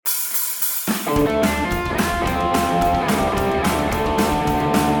Hello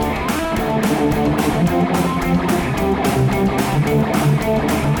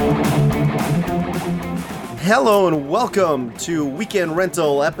and welcome to Weekend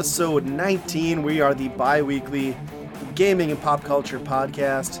Rental episode 19. We are the bi-weekly gaming and pop culture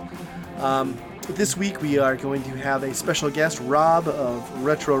podcast. This week we are going to have a special guest, Rob of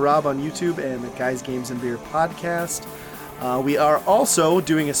Retro Rob on YouTube and the Guys, Games, and Beer podcast. We are also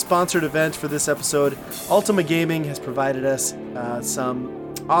doing a sponsored event for this episode. Ultima Gaming has provided us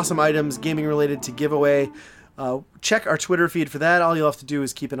some awesome items gaming related to giveaway. Check our Twitter feed for that. All you'll have to do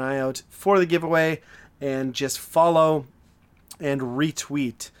is keep an eye out for the giveaway and just follow and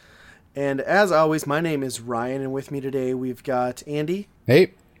retweet. And as always, my name is Ryan, and with me today we've got Andy.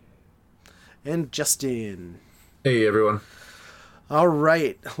 Hey. And Justin. Hey, everyone. All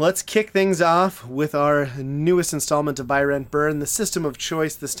right, let's kick things off with our newest installment of Buy, Rent, Burn. The system of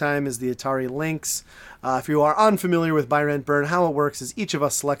choice this time is the Atari Lynx. If you are unfamiliar with Buy, Rent, Burn, how it works is each of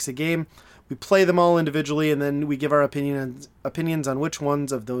us selects a game. We play them all individually, and then we give our opinions on which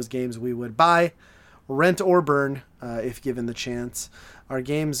ones of those games we would buy, rent, or burn if given the chance. Our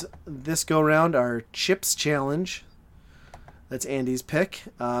games this go round are Chips Challenge. That's Andy's pick.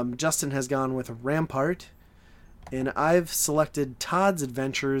 Justin has gone with Rampart. And I've selected Todd's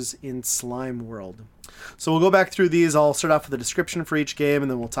Adventures in Slime World. So we'll go back through these. I'll start off with a description for each game, and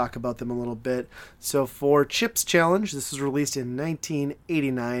then we'll talk about them a little bit. So for Chips Challenge, this was released in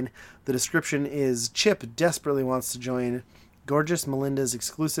 1989. The description is, Chip desperately wants to join Gorgeous Melinda's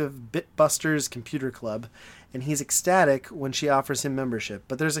exclusive Bitbusters computer club, and he's ecstatic when she offers him membership.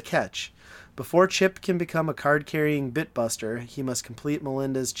 But there's a catch. Before Chip can become a card-carrying Bitbuster, he must complete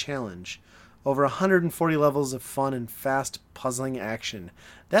Melinda's challenge. Over 140 levels of fun and fast puzzling action.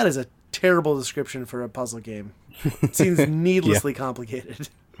 That is a terrible description for a puzzle game. It seems needlessly complicated.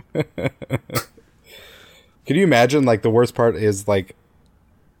 Can you imagine, like, the worst part is, like,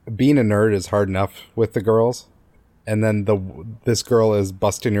 being a nerd is hard enough with the girls, and then this girl is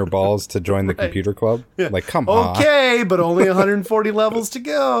busting your balls to join the computer club? Yeah. Like, come on. Okay, but only 140 levels to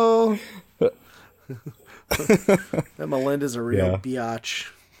go. That Melinda's a real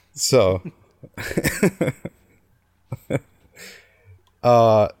biatch. So...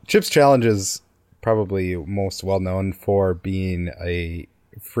 Chips Challenge is probably most well known for being a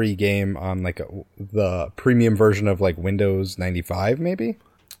free game on like the premium version of like Windows 95, maybe.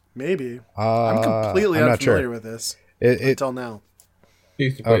 I'm completely unfamiliar with this until now. I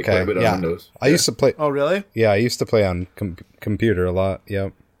used to play quite a bit on Windows. I used to play. Oh, really? Yeah, I used to play on computer a lot.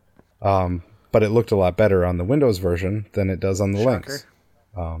 Yep. But it looked a lot better on the Windows version than it does on the Lynx.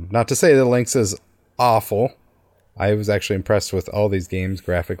 Not to say the Lynx is awful. I was actually impressed with all these games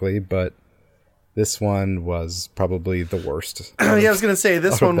graphically, but this one was probably the worst. Yeah, I was going to say,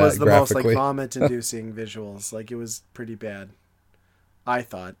 this one was the most like vomit-inducing visuals. Like, it was pretty bad, I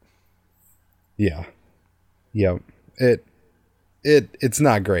thought. Yeah. Yeah. It's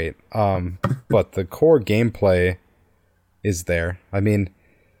not great. But the core gameplay is there. I mean...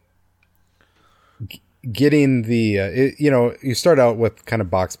 Getting the, you start out with kind of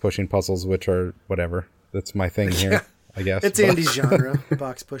box pushing puzzles, which are whatever. That's my thing here, I guess. It's Andy's genre,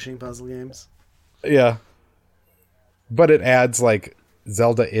 box pushing puzzle games. Yeah. But it adds like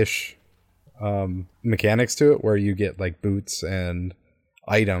Zelda-ish mechanics to it, where you get like boots and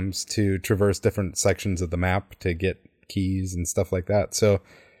items to traverse different sections of the map to get keys and stuff like that. So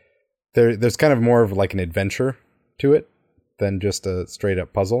there's kind of more of like an adventure to it than just a straight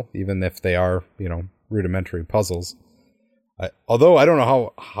up puzzle, even if they are, rudimentary puzzles. Although I don't know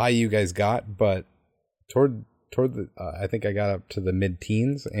how high you guys got, but toward the I think I got up to the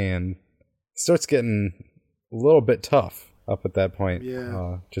mid-teens, and it starts getting a little bit tough up at that point.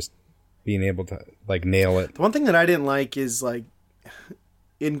 Yeah. Just being able to like nail it. The one thing that I didn't like is like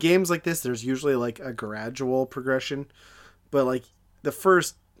in games like this, there's usually like a gradual progression, but like the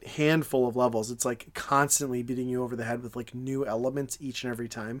first handful of levels, it's like constantly beating you over the head with like new elements each and every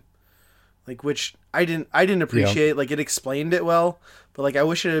time. Like, which I didn't appreciate. Yeah. Like, it explained it well, but like I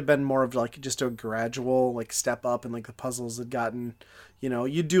wish it had been more of like just a gradual like step up, and like the puzzles had gotten,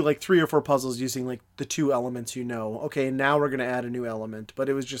 you'd do like 3 or 4 puzzles using like the 2 elements. Okay, now we're gonna add a new element, but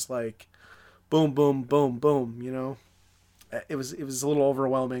it was just like, boom, boom, boom, boom. It was a little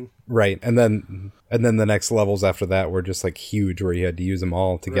overwhelming. Right, and then the next levels after that were just like huge, where you had to use them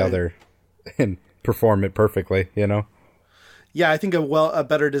all together and perform it perfectly. Yeah, I think a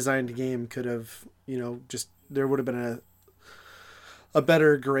better designed game could have, just there would have been a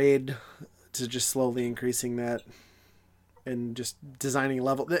better grade to just slowly increasing that. and just designing a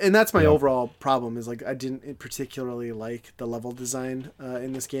level. And that's my overall problem is like I didn't particularly like the level design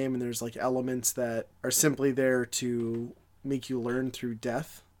in this game, and there's like elements that are simply there to make you learn through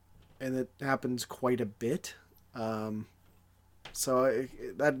death, and it happens quite a bit. So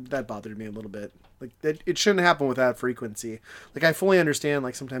that bothered me a little bit. Like it shouldn't happen with that frequency. Like I fully understand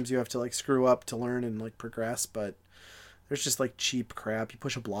like sometimes you have to like screw up to learn and like progress, but there's just like cheap crap. You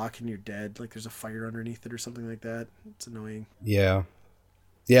push a block and you're dead. Like there's a fire underneath it or something like that. It's annoying. Yeah.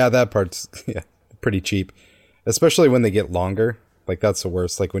 Yeah, that part's pretty cheap. Especially when they get longer. Like that's the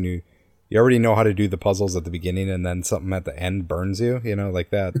worst. Like when you already know how to do the puzzles at the beginning and then something at the end burns you, like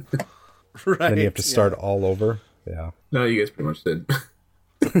that. Right. Then you have to start all over. Yeah. No, you guys pretty much did.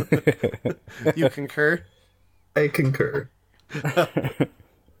 You concur? I concur.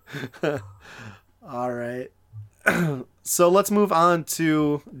 All right. So let's move on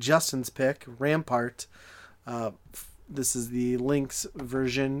to Justin's pick, Rampart. This is the Lynx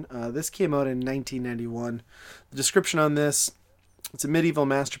version. This came out in 1991. The description on this: it's a medieval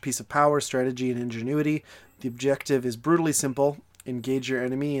masterpiece of power, strategy, and ingenuity. The objective is brutally simple. Engage your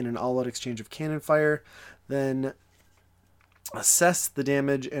enemy in an all-out exchange of cannon fire. Then assess the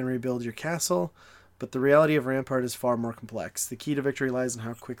damage and rebuild your castle. But the reality of Rampart is far more complex. The key to victory lies in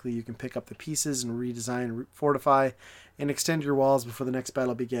how quickly you can pick up the pieces and redesign, fortify, and extend your walls before the next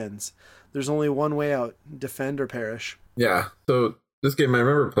battle begins. There's only one way out: defend or perish. Yeah, so this game, I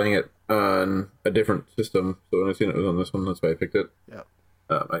remember playing it on a different system. So when I seen it was on this one, that's why I picked it. Yeah.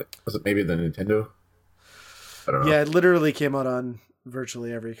 Was it maybe the Nintendo? I don't know. Yeah, it literally came out on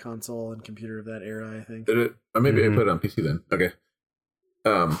virtually every console and computer of that era, I think. Did it? Or maybe I put it on PC then. Okay.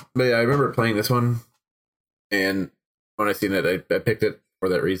 But yeah, I remember playing this one, and when I seen it, I picked it for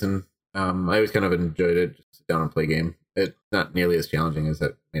that reason. I always kind of enjoyed it, just sit down and play a game. It's not nearly as challenging as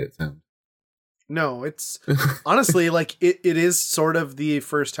that made it sound. No, it's honestly like it is sort of the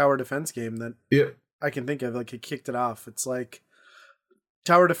first tower defense game that I can think of. Like it kicked it off. It's like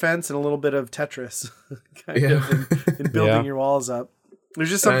tower defense and a little bit of Tetris kind of in building your walls up. There's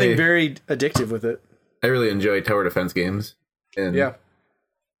just something very addictive with it. I really enjoy tower defense games. And I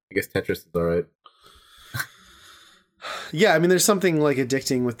guess Tetris is all right. Yeah, I mean, there's something like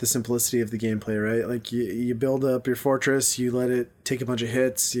addicting with the simplicity of the gameplay, right? Like you build up your fortress, you let it take a bunch of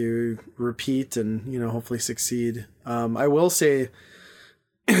hits, you repeat, and hopefully succeed. I will say,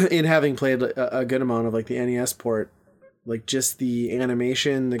 in having played a good amount of like the NES port, like just the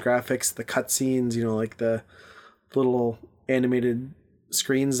animation, the graphics, the cutscenes, like the little animated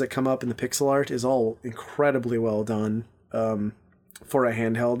screens that come up in the pixel art is all incredibly well done for a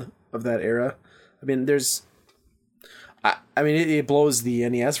handheld of that era. I mean, it blows the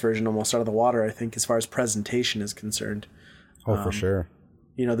NES version almost out of the water, I think, as far as presentation is concerned. Oh, for sure.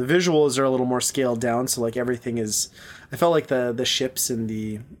 The visuals are a little more scaled down, so like everything is. I felt like the ships and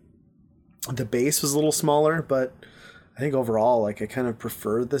the base was a little smaller, but I think overall, like I kind of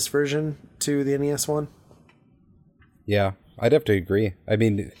prefer this version to the NES one. Yeah, I'd have to agree. I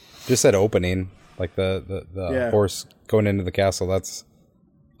mean, just that opening, like the horse going into the castle, that's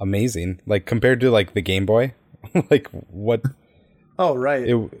amazing. Like compared to like the Game Boy. Like what? Oh, right.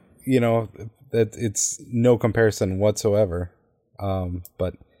 It's no comparison whatsoever.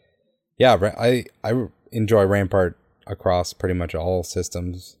 But yeah, I enjoy Rampart across pretty much all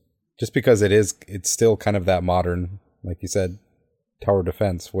systems, just because it's still kind of that modern, like you said, tower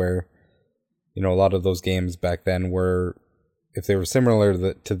defense, where a lot of those games back then were, if they were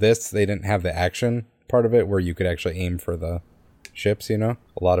similar to this, they didn't have the action part of it where you could actually aim for the ships. A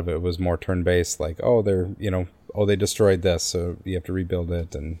lot of it was more turn-based, like they destroyed this, so you have to rebuild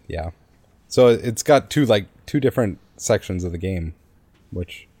it, and so it's got two different sections of the game,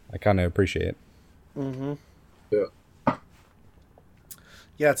 which I kind of appreciate. Yeah,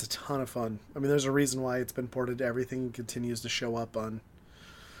 it's a ton of fun. I mean, there's a reason why it's been ported to everything and continues to show up on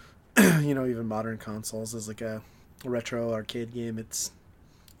even modern consoles as like a retro arcade game.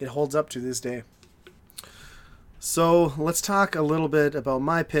 It holds up to this day. So let's talk a little bit about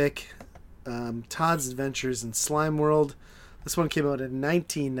my pick, Todd's Adventures in Slime World. This one came out in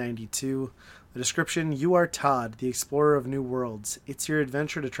 1992. The description: you are Todd, the explorer of new worlds. It's your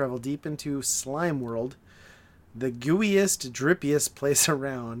adventure to travel deep into Slime World, the gooeyest, drippiest place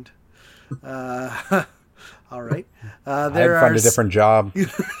around. All right. I'd find a different job.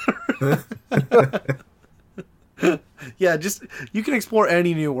 Yeah, just you can explore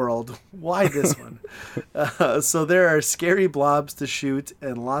any new world. Why this one? So there are scary blobs to shoot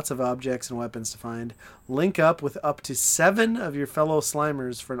and lots of objects and weapons to find. Link up with up to 7 of your fellow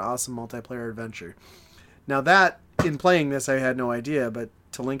Slimers for an awesome multiplayer adventure. Now that, in playing this, I had no idea, but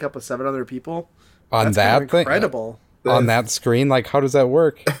to link up with 7 other people, on that's that kind of incredible. on that screen. Like, how does that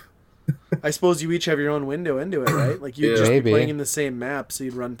work? I suppose you each have your own window into it, right? Like you'd Yeah. just Maybe. be playing in the same map, so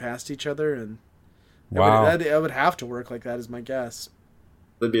you'd run past each other, and Wow. that would have to work like that, is my guess.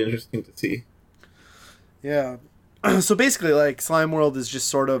 That'd be interesting to see. Yeah. So basically, like Slime World is just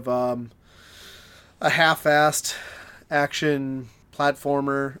sort of a half-assed action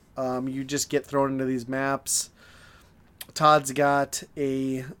platformer. You just get thrown into these maps. Todd's got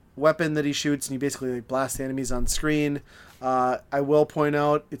a weapon that he shoots, and he basically like blasts the enemies on screen. I will point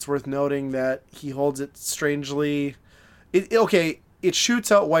out, it's worth noting that he holds it strangely. It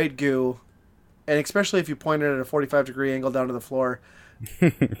shoots out white goo, and especially if you point it at a 45-degree angle down to the floor,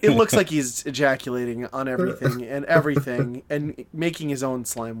 it looks like he's ejaculating on everything and making his own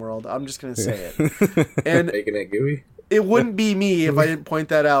slime world. I'm just going to say it. And Making it gooey. it wouldn't be me if I didn't point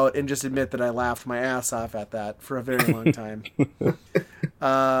that out and just admit that I laughed my ass off at that for a very long time.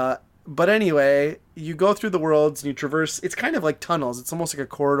 But anyway, you go through the worlds and you traverse. It's kind of like tunnels. It's almost like a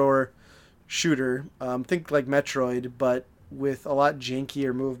corridor shooter. Think like Metroid, but with a lot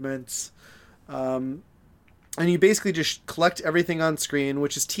jankier movements. And you basically just collect everything on screen,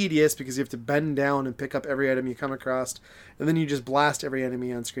 which is tedious because you have to bend down and pick up every item you come across. And then you just blast every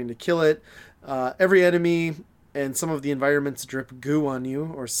enemy on screen to kill it. Every enemy and some of the environments drip goo on you,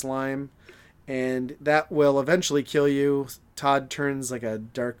 or slime. And that will eventually kill you. Todd turns like a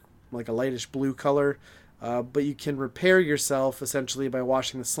lightish blue color. But you can repair yourself essentially by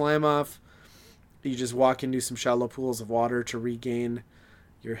washing the slime off. You just walk into some shallow pools of water to regain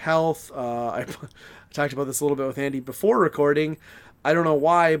your health. I talked about this a little bit with Andy before recording. I don't know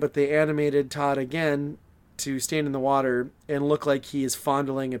why, but they animated Todd again to stand in the water and look like he is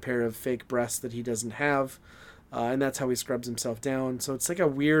fondling a pair of fake breasts that he doesn't have. And that's how he scrubs himself down. So it's like a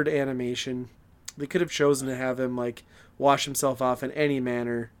weird animation. They could have chosen to have him like wash himself off in any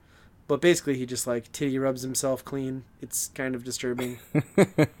manner, but basically he just like titty rubs himself clean. It's kind of disturbing.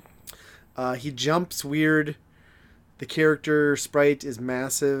 He jumps weird. The character sprite is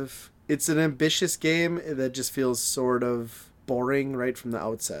massive. It's an ambitious game that just feels sort of boring right from the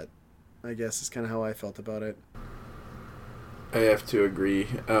outset, I guess is kind of how I felt about it. I have to agree.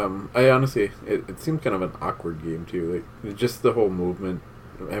 I honestly, it seemed kind of an awkward game too. Like just the whole movement,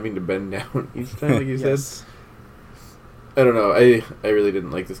 having to bend down each time, like you Yes. said. I don't know. I really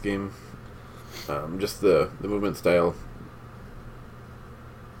didn't like this game. Just the movement style.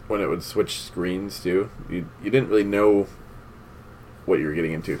 When it would switch screens too, you didn't really know what you were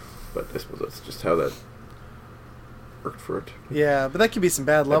getting into. But I suppose that's just how that worked for it. Yeah, but that could be some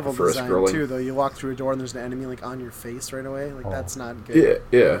bad level prefer design scrolling. too, though. You walk through a door and there's an enemy like on your face right away. Like that's not good.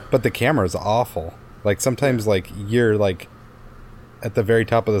 Yeah. But the camera's awful. Like sometimes like you're like at the very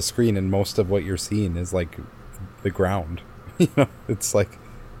top of the screen and most of what you're seeing is like the ground. You know, it's like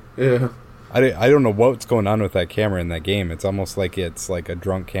Yeah. I don't know what's going on with that camera in that game. It's almost like it's like a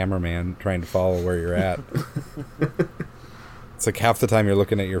drunk cameraman trying to follow where you're at. It's like half the time you're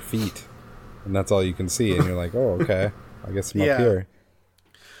looking at your feet, and that's all you can see, and you're like, "Oh, okay, I guess I'm Yeah. up here."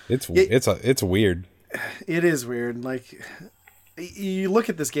 It's weird. It is weird. Like you look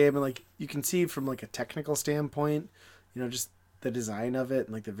at this game and like you can see from like a technical standpoint, you know, just the design of it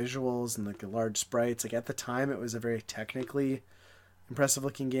and like the visuals and like the large sprites. Like at the time, it was a very technically impressive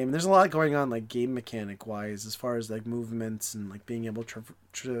looking game. And there's a lot going on like game mechanic wise as far as like movements and like being able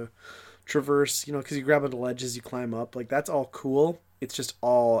to traverse, you know, because you grab onto ledges, you climb up. Like that's all cool. It's just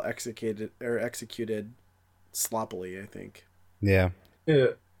all executed sloppily, I think. Yeah, Yeah.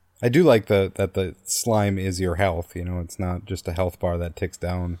 I do like that the slime is your health. You know, it's not just a health bar that ticks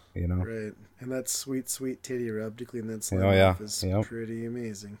down. You know, Right. And that sweet titty rub to clean that slime Oh, yeah. off is Yep. pretty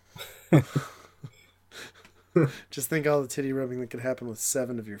amazing. Just think all the titty rubbing that could happen with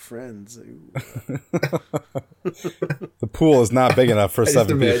 7 of your friends. Ooh. the pool is not big enough for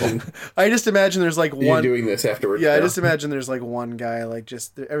 7 people. I just imagine there's like You one. doing this afterwards. Yeah, I now. just imagine there's like one guy, like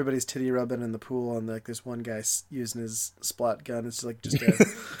just everybody's titty rubbing in the pool, and like there's one guy using his splat gun. It's like just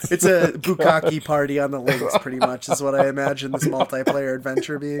it's a bukkake party on the links, pretty much is what I imagine this multiplayer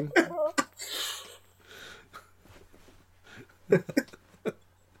adventure being.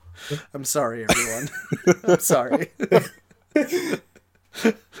 I'm sorry, everyone. I'm sorry.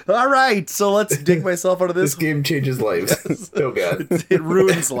 All right, so let's dig myself out of This this. game changes lives. Oh god. It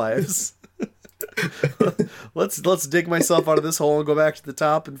ruins lives. Let's dig myself out of this hole and go back to the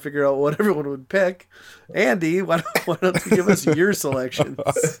top and figure out what everyone would pick. Andy, why don't you give us your selections?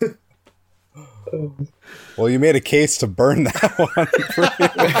 Well, you made a case to burn that one.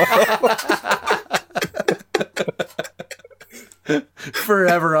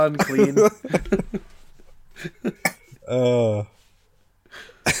 Forever unclean.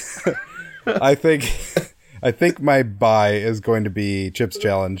 I think I think my buy is going to be Chips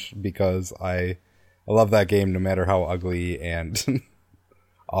Challenge because I love that game no matter how ugly and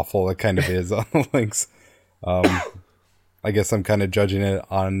awful it kind of is on the Lynx. I guess I'm kind of judging it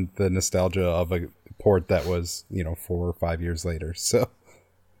on the nostalgia of a port that was, 4 or 5 years later. So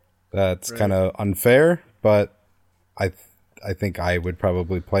that's kind of unfair, but I think I would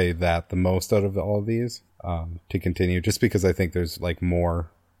probably play that the most out of all of these to continue, just because I think there's like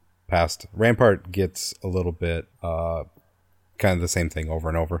more past. Rampart gets a little bit kind of the same thing over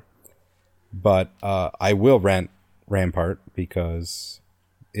and over. But I will rent Rampart because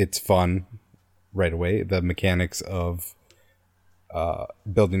it's fun right away. The mechanics of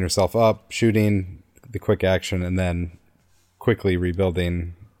building yourself up, shooting, the quick action, and then quickly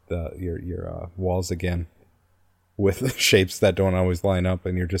rebuilding your walls again with shapes that don't always line up,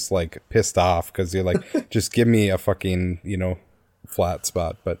 and you're just like pissed off because you're like, just give me a fucking flat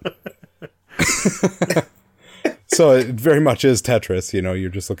spot. But so it very much is Tetris. You're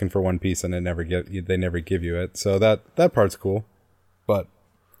just looking for one piece and they never give you it. So that part's cool. But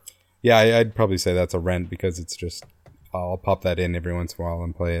yeah, I'd probably say that's a rent because it's just, I'll pop that in every once in a while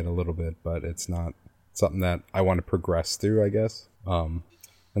and play it a little bit, but it's not something that I want to progress through, I guess.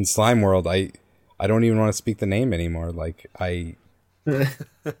 And Slime World, I don't even want to speak the name anymore. Like I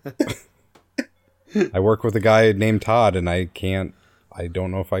work with a guy named Todd, and I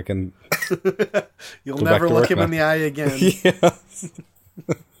don't know if I can. You'll never look him in the eye again.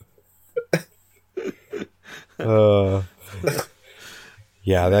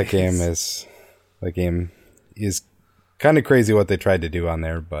 Yeah, that game is kind of crazy what they tried to do on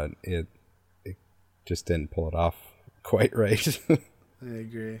there, but it just didn't pull it off quite right. I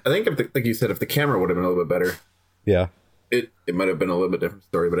agree. I think like you said, if the camera would have been a little bit better, yeah, it might have been a little bit different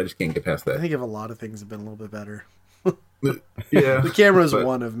story. But I just can't get past that. I think if a lot of things have been a little bit better. Yeah, the camera is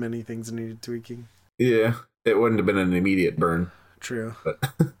one of many things that needed tweaking. Yeah, it wouldn't have been an immediate burn. True. But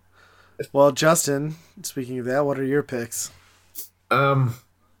well, Justin, speaking of that, what are your picks? I'm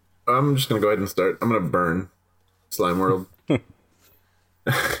just gonna go ahead and start. I'm gonna burn Slime World.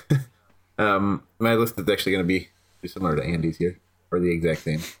 My list is actually gonna be similar to Andy's here, or the exact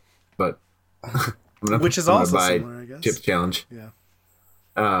same, but which is also similar, I guess. Chips Challenge. Yeah.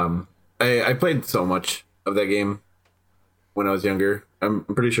 I played so much of that game when I was younger. I'm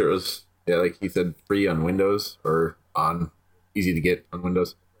pretty sure it was, like he said, free on Windows or on easy to get on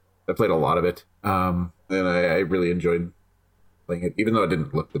Windows. I played a lot of it, and I really enjoyed playing it, even though it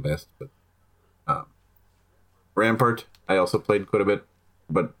didn't look the best. But Rampart, I also played quite a bit,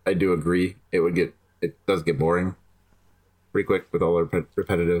 but I do agree it does get boring pretty quick with all the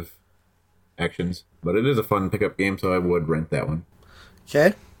repetitive actions. But it is a fun pickup game, so I would rent that one.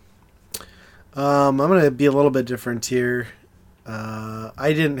 Okay. I'm going to be a little bit different here.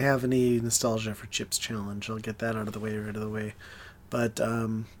 I didn't have any nostalgia for Chips Challenge. I'll get that out of the way. But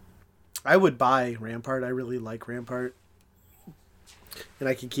I would buy Rampart. I really like Rampart. And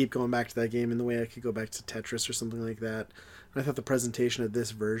I can keep going back to that game in the way I could go back to Tetris or something like that. And I thought the presentation of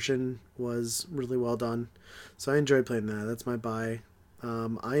this version was really well done. So I enjoyed playing that. That's my buy.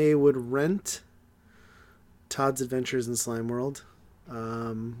 I would rent Todd's Adventures in Slime World. I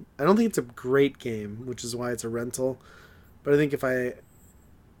don't think it's a great game, which is why it's a rental. But I think if I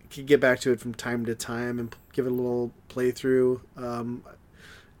could get back to it from time to time and give it a little playthrough,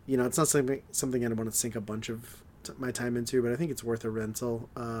 it's not something I'd want to sink a bunch of my time into, but I think it's worth a rental.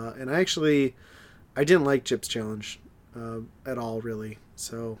 And I didn't like Chips Challenge at all, really.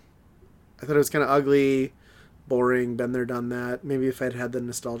 So I thought it was kind of ugly, boring, been there, done that. Maybe if I'd had the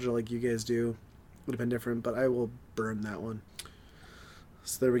nostalgia like you guys do, it would have been different, but I will burn that one.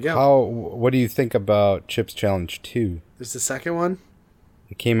 So there we go. What do you think about Chips Challenge 2? There's the second one?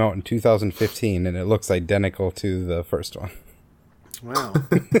 It came out in 2015, and it looks identical to the first one. Wow.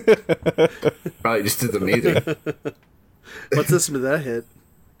 Probably just as amazing. What system did that hit?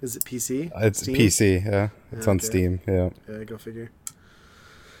 Is it PC? It's Steam? PC, yeah. It's on Steam, yeah. Yeah, go figure.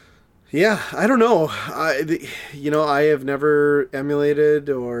 Yeah, I don't know. I have never emulated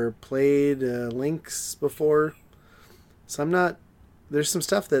or played Lynx before, so I'm not. There's some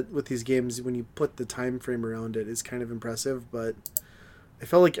stuff that with these games, when you put the time frame around it, is kind of impressive, but I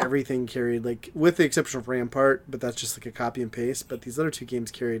felt like everything carried, like, with the exception of Rampart, but that's just like a copy and paste, but these other two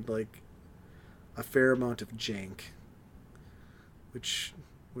games carried, like, a fair amount of jank, which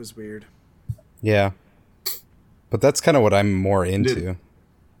was weird. Yeah. But that's kind of what I'm more into,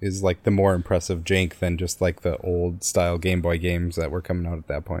 is, like, the more impressive jank than just, like, the old style Game Boy games that were coming out at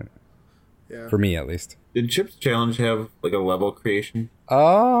that point. Yeah. For me, at least. Did Chips Challenge have, like, a level creation?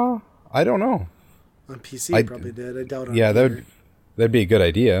 I don't know. On PC, it probably did. I doubt on that'd be a good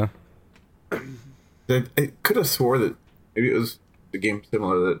idea. Because I could have swore that maybe it was a game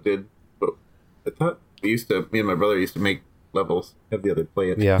similar that did, but I thought me and my brother used to make levels, have the other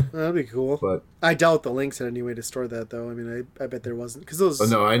play it. Yeah. That'd be cool. But I doubt the links had any way to store that, though. I mean, I bet there wasn't. Because those... oh,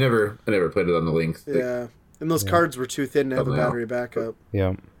 no, I never played it on the links. Yeah. And those cards were too thin to have a battery backup.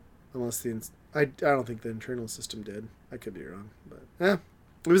 Yeah. Unless I don't think the internal system did. I could be wrong. But, yeah.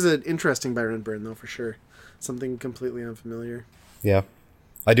 It was an interesting Byron Burn, though, for sure. Something completely unfamiliar. Yeah.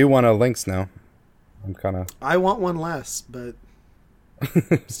 I do want a Lynx now. I'm kind of... I want one less, but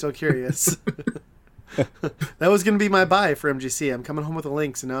still curious. That was going to be my buy for MGC. I'm coming home with a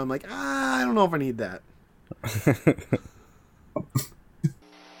Lynx, and now I'm like, I don't know if I need that.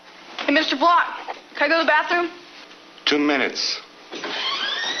 Hey, Mr. Block, can I go to the bathroom? 2 minutes.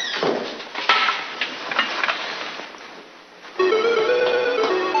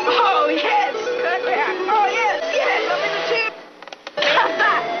 Oh, yes! Oh, yes, yes! I'm in the tube!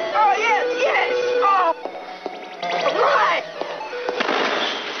 Oh, yes, yes! Oh! Right!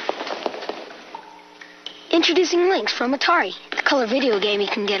 Introducing Lynx from Atari, the color video game you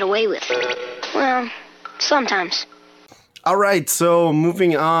can get away with. Well, sometimes. All right, so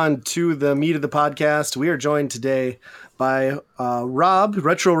moving on to the meat of the podcast, we are joined today by Rob,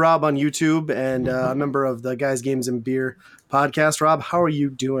 Retro Rob on YouTube, and a member of the Guys, Games, and Beer podcast. Rob, how are you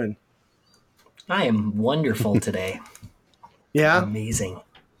doing? I am wonderful today. Yeah? Amazing.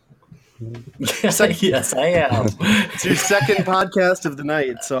 Yes, I am. It's your second podcast of the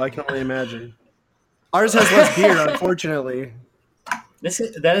night, so I can only imagine. Ours has less beer, unfortunately.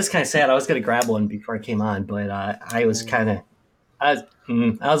 That is kind of sad. I was going to grab one before I came on, but I was I was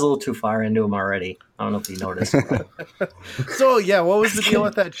a little too far into them already. I don't know if you noticed. So, yeah, what was the deal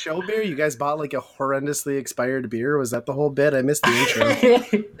with that show beer? You guys bought like a horrendously expired beer? Was that the whole bit? I missed the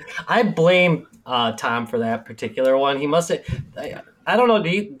intro. I blame Tom for that particular one. He must have. I don't know.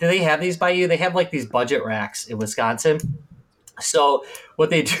 Do they have these by you? They have like these budget racks in Wisconsin. So what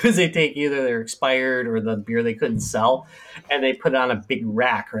they do is they take either their expired or the beer they couldn't sell, and they put it on a big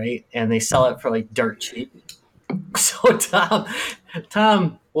rack, right? And they sell it for like dirt cheap. So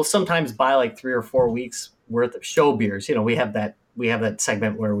Tom will sometimes buy like 3 or 4 weeks worth of show beers. You know, we have that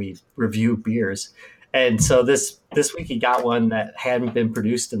segment where we review beers. And so this week he got one that hadn't been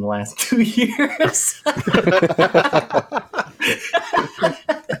produced in the last 2 years.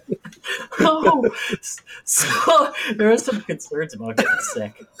 Oh, so there are some concerns about getting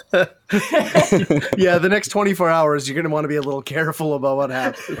sick. Yeah, the next 24 hours, you're going to want to be a little careful about what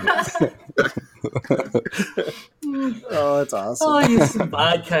happens. Oh, that's awesome. Oh, use some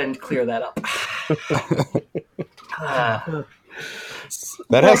vodka and clear that up.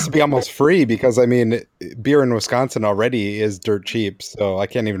 That has to be almost free because, I mean, beer in Wisconsin already is dirt cheap, so I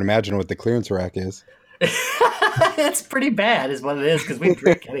can't even imagine what the clearance rack is. It's pretty bad is what it is because we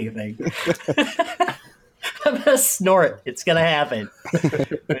drink anything. I'm going to snort. It's going to happen. I'm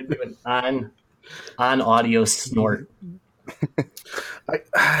going to do an on audio snort.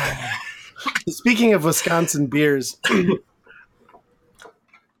 Speaking of Wisconsin beers,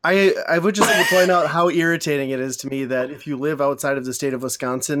 I would just like to point out how irritating it is to me that if you live outside of the state of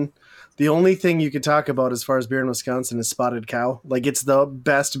Wisconsin, the only thing you could talk about as far as beer in Wisconsin is Spotted Cow. Like, it's the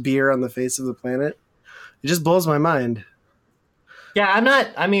best beer on the face of the planet. It just blows my mind. Yeah, I'm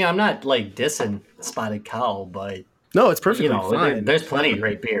not like dissing Spotted Cow, but no, it's perfectly fine. There's plenty of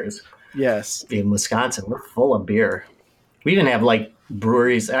great beers. Yes. In Wisconsin, we're full of beer. We even have like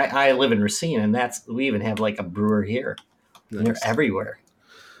breweries. I live in Racine, and we even have like a brewer here. Nice. And they're everywhere.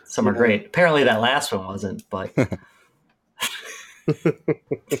 Some are great. Apparently that last one wasn't, but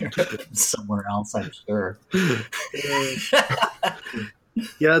somewhere else, I'm sure.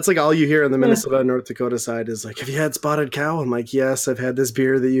 Yeah, it's like all you hear on the Minnesota and North Dakota side is like, have you had Spotted Cow? I'm like, yes, I've had this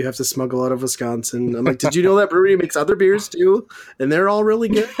beer that you have to smuggle out of Wisconsin. I'm like, did you know that brewery makes other beers too? And they're all really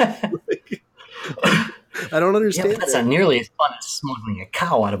good? Like, I don't understand. Yeah, that's not nearly as fun as smuggling a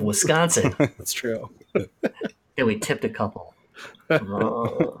cow out of Wisconsin. That's true. Yeah, we tipped a couple. That's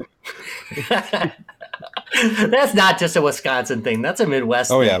not just a Wisconsin thing. That's a Midwest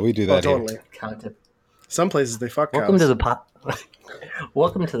thing. Oh, yeah, we do that here. Totally. Some places they fuck cows.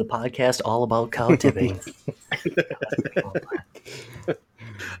 Welcome to the podcast all about cow tipping.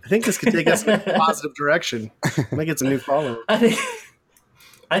 I think this could take us in a positive direction. Might get some new followers. I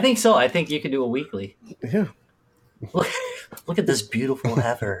think so. I think you could do a weekly. Yeah. Look at this beautiful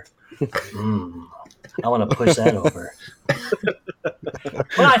heifer. I want to push that over.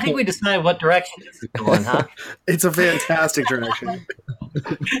 Well, I think we decided what direction this is going, huh? It's a fantastic direction.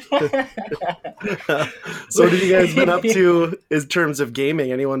 So what have you guys been up to in terms of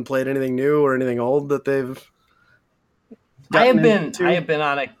gaming? Anyone played anything new or anything old that they've I have been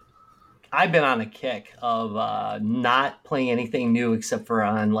I've been on a kick of not playing anything new except for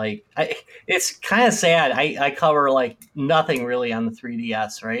on like it's kind of sad. I cover like nothing really on the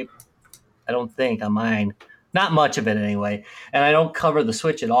 3DS, right? I don't think on mine. Not much of it anyway. And I don't cover the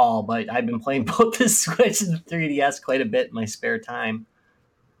Switch at all, but I've been playing both the Switch and the 3DS quite a bit in my spare time.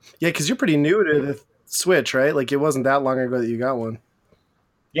 Yeah, because you're pretty new to the Switch, right? Like it wasn't that long ago that you got one.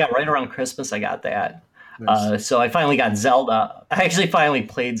 Yeah, right around Christmas I got that. Nice. So I finally got Zelda. I actually finally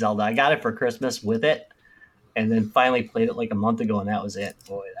played Zelda. I got it for Christmas with it, and then finally played it like a month ago, and that was it.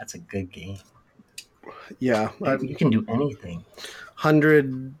 Boy, that's a good game. Yeah. You can do anything.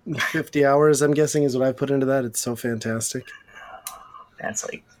 150 hours, I'm guessing, is what I put into that. It's so fantastic. That's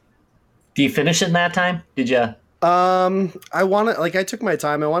like, do you finish it in that time? Did you? I want to, like, I took my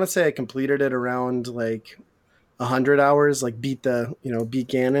time. I want to say I completed it around like 100 hours, like beat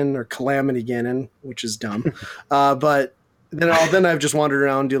Ganon or Calamity Ganon, which is dumb. But then I've just wandered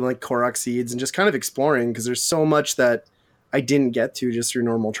around doing like Korok seeds and just kind of exploring because there's so much that I didn't get to just through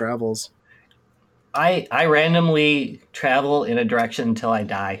normal travels. I randomly travel in a direction until I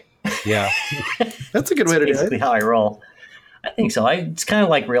die. Yeah. That's a good way to do Basically it. how I roll. I think so. It's kind of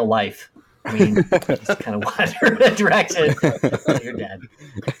like real life. I mean, just kind of wander in a direction. You're dead.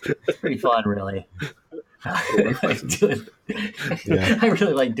 It's pretty fun, really. I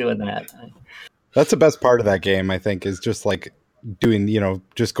really like doing that. That's the best part of that game, I think, is just like doing,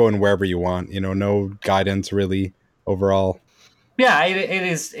 just going wherever you want, no guidance really overall. Yeah, it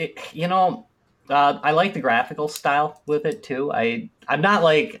is. I like the graphical style with it too. I'm not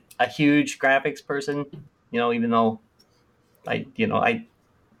like a huge graphics person, even though I don't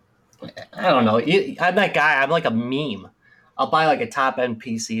know. I'm that guy. I'm like a meme. I'll buy like a top end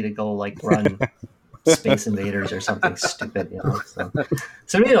PC to go like run Space Invaders or something stupid. So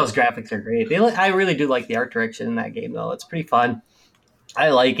to me, those graphics are great. I really do like the art direction in that game, though. It's pretty fun. I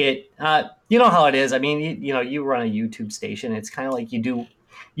like it. You know how it is. I mean, you run a YouTube station. It's kind of like you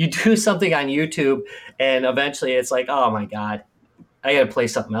do something on YouTube, and eventually it's like, oh my god, I got to play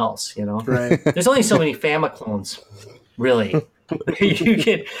something else. Right. There's only so many Famiclones, really.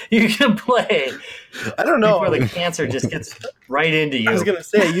 you can play. I don't know. Before the cancer just gets right into you. I was gonna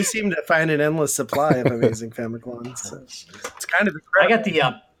say you seem to find an endless supply of amazing Famiclones. So it's kind of incredible. I got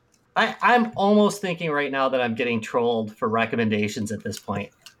the. I'm almost thinking right now that I'm getting trolled for recommendations at this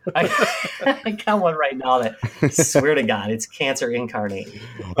point. I got one right now that, I swear to God, it's cancer incarnate.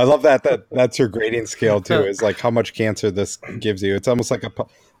 I love that's your grading scale too, is like how much cancer this gives you. It's almost like a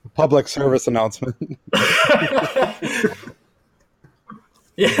public service announcement.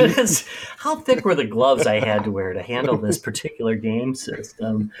 Yeah, how thick were the gloves I had to wear to handle this particular game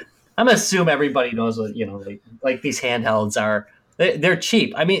system? I'm gonna assume everybody knows what like these handhelds are. They're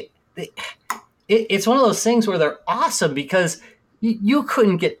cheap. I mean, it's one of those things where they're awesome because you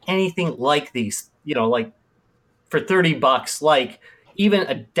couldn't get anything like these, like for $30, like even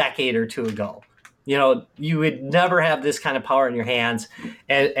a decade or two ago. You would never have this kind of power in your hands,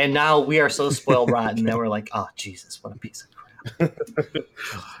 and now we are so spoiled rotten that we're like, oh Jesus, what a piece of crap.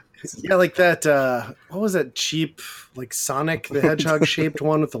 Yeah, like that. What was that cheap, like Sonic the Hedgehog shaped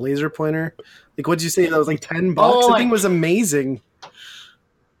one with the laser pointer? Like, what'd you say? That was like $10. Oh, I think it was amazing.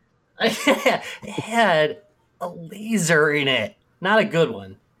 It had a laser in it, not a good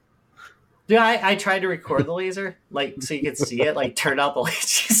one. Dude, I tried to record the laser, like so you could see it. Like, turned out the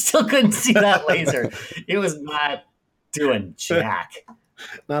laser, you still couldn't see that laser. It was not doing jack.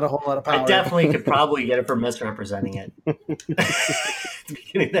 Not a whole lot of power. I definitely could probably get it for misrepresenting it at the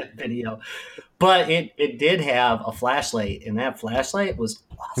beginning of that video. But it did have a flashlight, and that flashlight was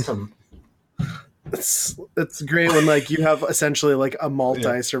awesome. It's great when like you have essentially like a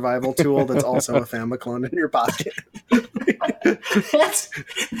multi-survival tool that's also a Famiclone in your pocket.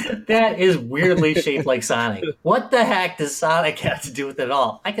 That is weirdly shaped like Sonic. What the heck does Sonic have to do with it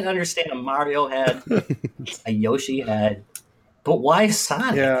all? I can understand a Mario head, a Yoshi head, but why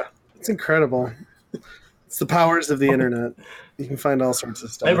Sonic? Yeah, it's incredible. It's the powers of the internet. You can find all sorts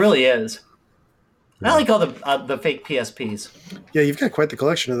of stuff. It really is. I like all the fake PSPs. Yeah, you've got quite the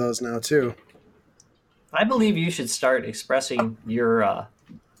collection of those now too. I believe you should start expressing your.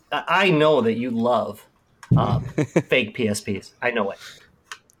 I know that you love fake PSPs. I know it.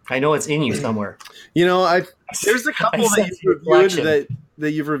 I know it's in you somewhere. There's a couple that you've reviewed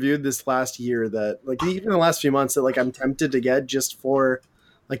that you've reviewed this last year that, like, even the last few months that, like, I'm tempted to get just for,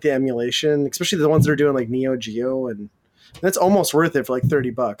 like, the emulation, especially the ones that are doing like Neo Geo, and that's almost worth it for like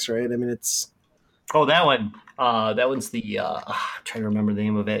 $30, right? I mean, it's. Oh, that one. That one's the. I'm trying to remember the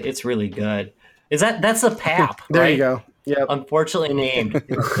name of it. It's really good. That's the PAP, There right? you go. Yeah. Unfortunately named.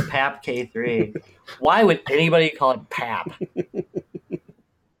 It's the PAP K3. Why would anybody call it PAP?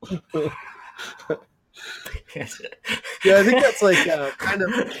 Yeah, I think that's like kind of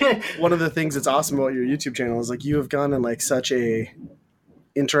one of the things that's awesome about your YouTube channel is like you have gone in like such a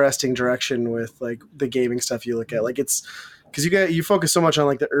interesting direction with like the gaming stuff you look at. Like it's because you focus so much on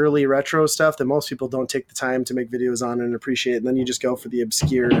like the early retro stuff that most people don't take the time to make videos on and appreciate. And then you just go for the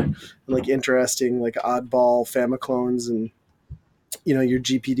obscure, and, like interesting, like oddball Famiclones and your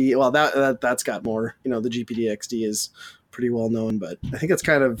GPD. Well, that's got more. The GPD XD is pretty well known, but I think that's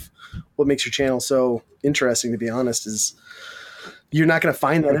kind of what makes your channel so interesting. To be honest, is you're not going to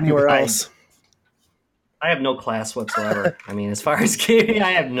find that anywhere else. I have no class whatsoever. I mean, as far as gaming,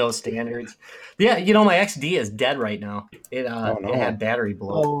 I have no standards. Yeah, my XD is dead right now. It had battery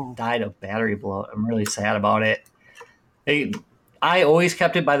bloat. Died of battery bloat. I'm really sad about it. I always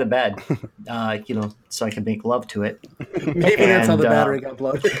kept it by the bed, so I could make love to it. Maybe that's how the battery got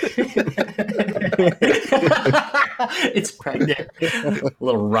bloated. It's pregnant.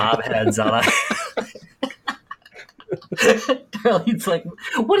 Little Rob heads on it. Darlene's like,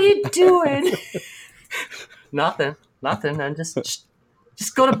 "What are you doing?" Nothing. And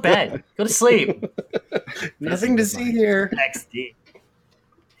just go to bed. Go to sleep. Nothing to see here. XD.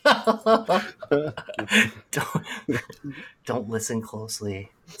 Don't listen closely.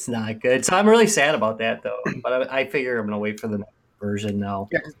 It's not good. So I'm really sad about that though. But I figure I'm gonna wait for the next version now.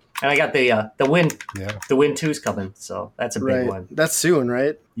 Yeah. And I got the Win. Yeah. The Win 2's coming, so that's a big one. That's soon,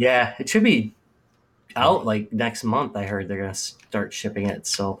 right? Yeah, it should be out like next month. I heard they're gonna start shipping it,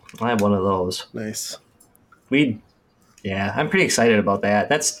 so I have one of those. Nice. I'm pretty excited about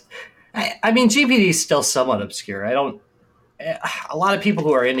that. I mean, GPD is still somewhat obscure. A lot of people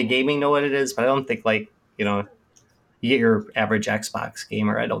who are into gaming know what it is, but I don't think you get your average Xbox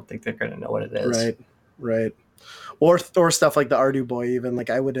gamer. I don't think they're going to know what it is. Right. Or stuff like the Ardu Boy. Even like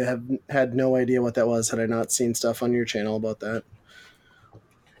I would have had no idea what that was had I not seen stuff on your channel about that.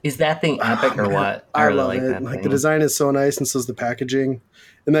 Is that thing epic or what? I really love it. Like the design is so nice, and so is the packaging.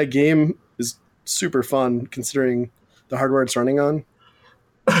 And that game is super fun considering the hardware it's running on.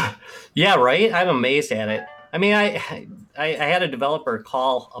 Yeah, right. I'm amazed at it. I mean, I had a developer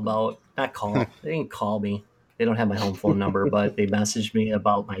they didn't call me. They don't have my home phone number, but they messaged me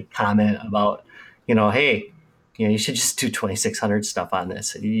about my comment about, hey, you should just do 2600 stuff on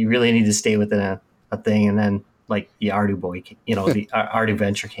this. You really need to stay within a thing. And then like the Ardu Boy, the Ardu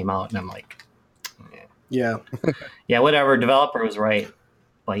Venture came out, and I'm like, yeah, whatever. Developer was right.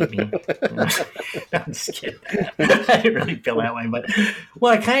 Bite me. I'm just kidding. I didn't really feel that way, but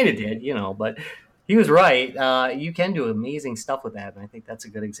I kind of did, but he was right. You can do amazing stuff with that, and I think that's a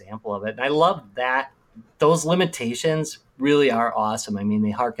good example of it. And I love that those limitations really are awesome. I mean, they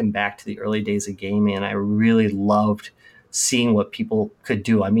harken back to the early days of gaming, and I really loved seeing what people could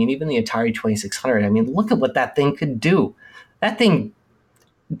do. I mean, even the Atari 2600, I mean, look at what that thing could do. That thing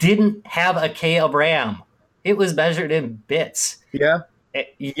didn't have a K of RAM. It was measured in bits. Yeah.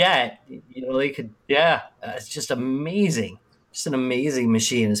 Yeah, they could. Yeah, it's just amazing. Just an amazing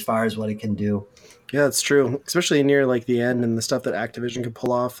machine as far as what it can do. Yeah, it's true. Especially near like the end and the stuff that Activision could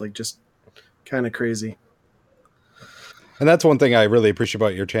pull off, like just kind of crazy. And that's one thing I really appreciate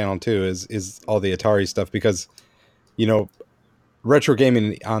about your channel too, is all the Atari stuff, because retro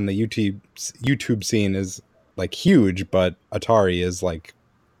gaming on the YouTube scene is like huge, but Atari is like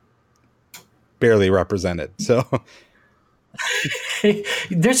barely represented. So.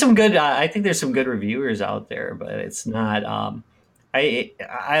 There's some good. I think there's some good reviewers out there, but it's not. I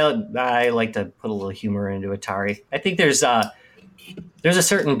like to put a little humor into Atari. I think there's a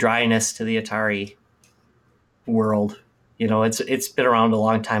certain dryness to the Atari world. It's been around a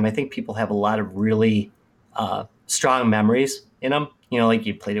long time. I think people have a lot of really strong memories in them. Like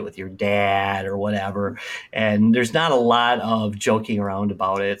you played it with your dad or whatever, and there's not a lot of joking around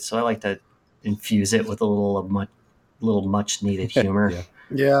about it. So I like to infuse it with a little much needed humor.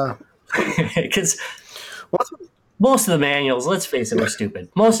 Yeah. Because most of the manuals, let's face it, were stupid.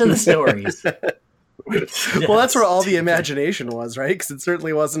 Most of the stories. Well, that's where all the imagination was, right? Because it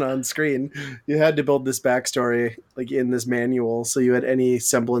certainly wasn't on screen. You had to build this backstory like in this manual, so you had any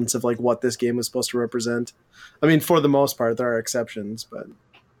semblance of like what this game was supposed to represent. I mean, for the most part, there are exceptions, but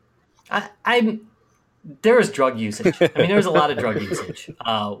there was drug usage. I mean, there was a lot of drug usage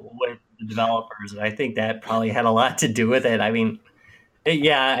with the developers, and I think that probably had a lot to do with it. I mean,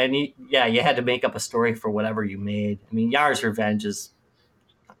 you had to make up a story for whatever you made. I mean, Yar's Revenge is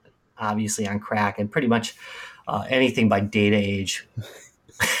obviously on crack, and pretty much anything by Data Age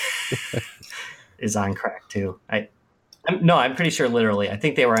is on crack too. I'm pretty sure literally. I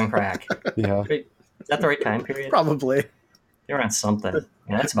think they were on crack. Yeah. Is that the right time period? Probably. They were on something.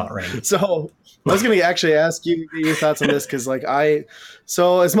 Yeah, that's about right. So I was going to actually ask you your thoughts on this because, like,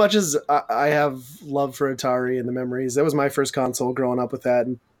 so as much as I have love for Atari and the memories, that was my first console growing up with that,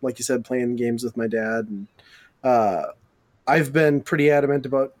 and like you said, playing games with my dad, and I've been pretty adamant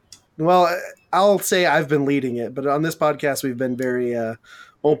about. Well, I'll say I've been leading it, but on this podcast, we've been very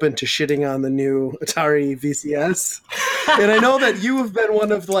open to shitting on the new Atari VCS, and I know that you have been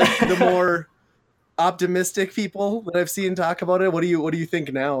one of like the more optimistic people that I've seen talk about it. What do you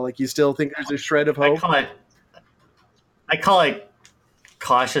think now? Like, you still think there's a shred of hope? I call it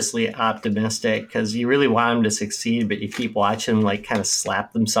cautiously optimistic because you really want them to succeed, but you keep watching them like kind of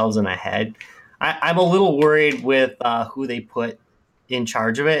slap themselves in the head. I'm a little worried with who they put in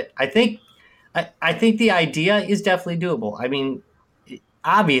charge of it. I think the idea is definitely doable. I mean,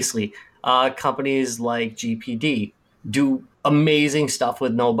 obviously, companies like GPD do amazing stuff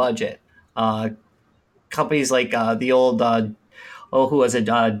with no budget. Companies like the old, who was it?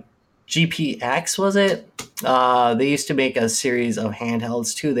 GPX, was it? They used to make a series of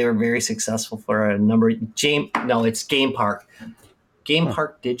handhelds too. They were very successful for a number. It's Game Park. Game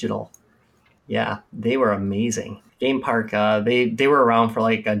Park Digital. Yeah, they were amazing. Game Park, they were around for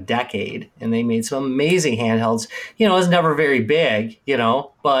like a decade, and they made some amazing handhelds. You know, it's never very big,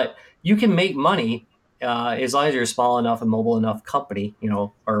 but you can make money as long as you're a small enough and mobile enough company,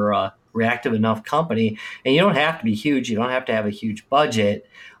 or reactive enough company, and you don't have to be huge. You don't have to have a huge budget.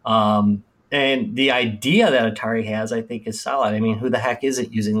 And the idea that Atari has, I think, is solid. I mean, who the heck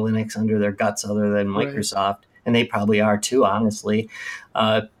isn't using Linux under their guts other than Microsoft? Right. And they probably are too, honestly.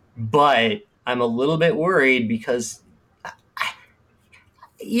 But I'm a little bit worried because,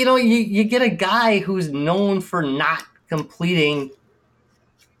 you get a guy who's known for not completing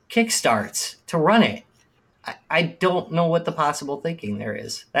kickstarts to run it. I don't know what the possible thinking there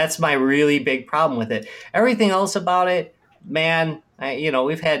is. That's my really big problem with it. Everything else about it, man,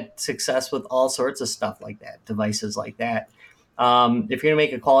 we've had success with all sorts of stuff like that, devices like that. If you're going to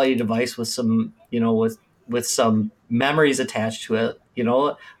make a quality device with some, with some memories attached to it,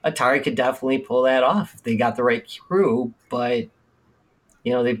 Atari could definitely pull that off if they got the right crew. But,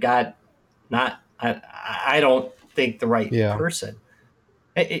 they've got I don't think the right person.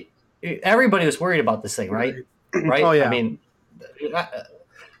 Everybody was worried about this thing, right? Right? Oh, yeah. I mean,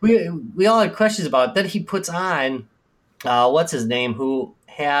 we all had questions about it. Then he puts on, what's his name, who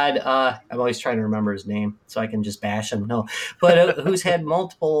had, I'm always trying to remember his name so I can just bash him. No, but who's had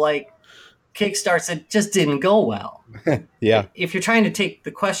multiple, like, kickstarts that just didn't go well. Yeah. If you're trying to take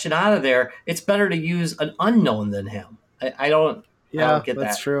the question out of there, it's better to use an unknown than him. I don't get that.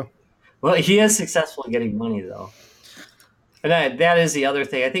 That's true. Well, he is successful in getting money, though. And that is the other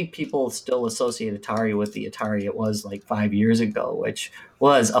thing. I think people still associate Atari with the Atari it was like 5 years ago, which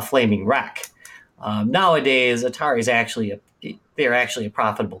was a flaming wreck. Nowadays, Atari is they're actually a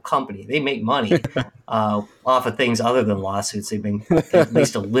profitable company. They make money off of things other than lawsuits. They've been at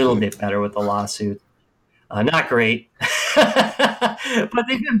least a little bit better with the lawsuit. Not great, but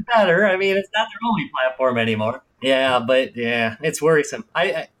they've been better. I mean, it's not their only platform anymore. Yeah, but yeah, it's worrisome.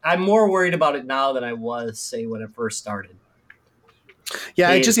 I'm more worried about it now than I was, say, when it first started.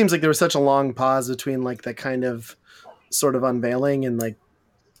 Yeah, it just seems like there was such a long pause between like that kind of sort of unveiling and like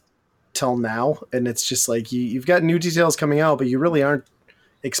till now, and it's just like you've got new details coming out, but you really aren't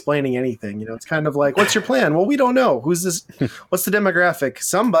explaining anything. It's kind of like, what's your plan? Well, we don't know. Who's this? What's the demographic?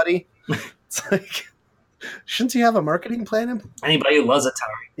 Somebody. It's like, shouldn't you have a marketing plan? Anybody who loves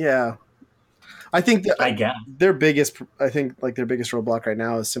Atari. Yeah. I think that I guess their biggest roadblock right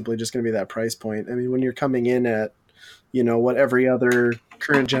now is simply just going to be that price point. I mean, when you're coming in at, what every other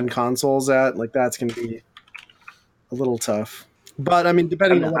current gen console's at, like, that's going to be a little tough. But I mean,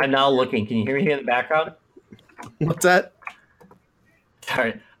 depending on I'm now looking. Can you hear me in the background? What's that?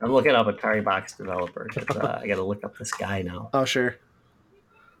 Sorry, I'm looking up Atari Box developer. I got to look up this guy now. Oh, sure.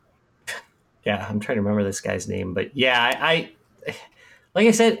 Yeah, I'm trying to remember this guy's name, but yeah, I like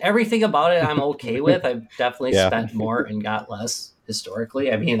I said, everything about it I'm okay with. I've definitely spent more and got less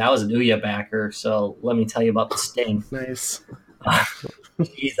historically. I mean, I was an Ouya backer, so let me tell you about the Sting. Nice.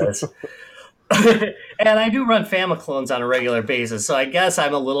 Jesus. And I do run Famiclones on a regular basis, so I guess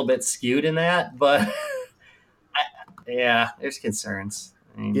I'm a little bit skewed in that, but there's concerns.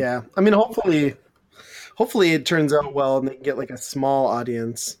 I mean, hopefully it turns out well and they can get like a small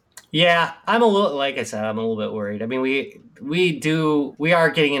audience. Yeah, I'm a little, like I said, I'm a little bit worried. I mean, we are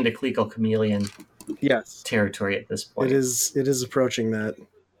getting into Coleco Chameleon territory at this point. It is approaching that.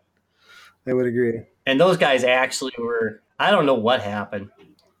 I would agree. And those guys actually were, I don't know what happened.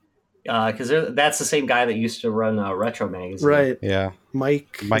 Because that's the same guy that used to run Retro Magazine. Right. Yeah.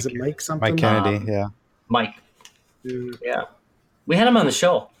 Mike. Is it Mike something? Mike Kennedy, Mike. Yeah. we had him on the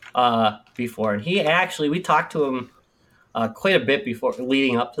show before, and we talked to him quite a bit before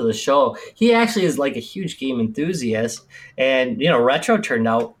leading up to the show. He actually is like a huge game enthusiast, and Retro turned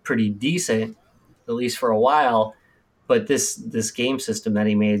out pretty decent, at least for a while. But this game system that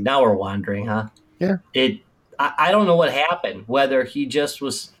he made, now we're wandering, huh? Yeah. I don't know what happened. Whether he just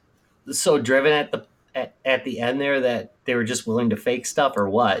was so driven at the end there that they were just willing to fake stuff, or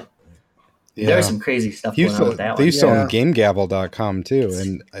what. Yeah. There's some crazy stuff going on with that They one. used to own GameGavel.com too,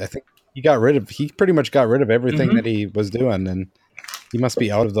 and I think he pretty much got rid of everything that he was doing, and he must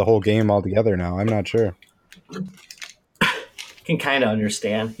be out of the whole game altogether now. I'm not sure. Can kind of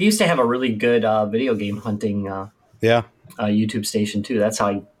understand. He used to have a really good video game hunting YouTube station too. That's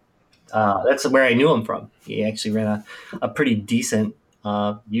how that's where I knew him from. He actually ran a pretty decent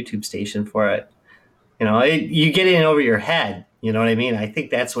YouTube station for it. You get in over your head. You know what I mean? I think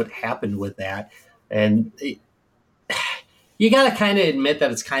that's what happened with that. And you got to kind of admit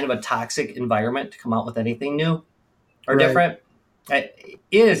that it's kind of a toxic environment to come out with anything new or different. It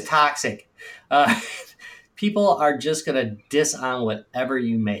is toxic. People are just going to diss on whatever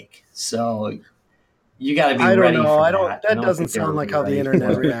you make. So you got to be ready for that. That doesn't sound like how the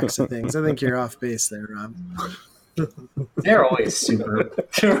internet reacts to things. I think you're off base there, Rob. They're always super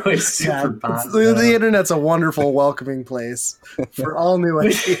positive. The internet's a wonderful, welcoming place for all new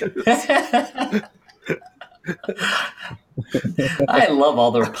ideas. I love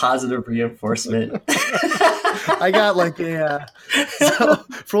all their positive reinforcement. I got so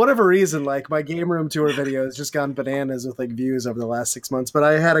for whatever reason, my game room tour video has just gone bananas with views over the last 6 months. But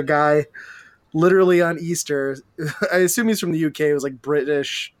I had a guy literally on Easter, I assume he's from the UK, it was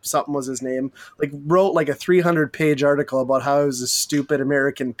British, something was his name, wrote a 300-page article about how I was a stupid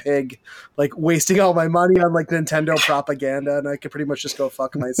American pig, wasting all my money on Nintendo propaganda, and I could pretty much just go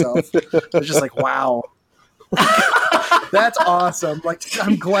fuck myself. I was just wow. That's awesome.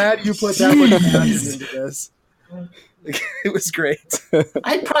 I'm glad you put that much passion into this. It was great.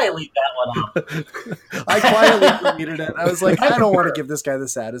 I'd probably leave that one off. I quietly deleted it. I was I don't want to give this guy the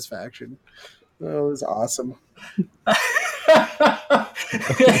satisfaction. That was awesome.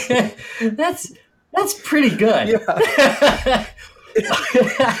 That's pretty good. Yeah.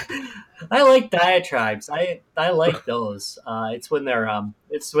 I like diatribes. I like those. It's when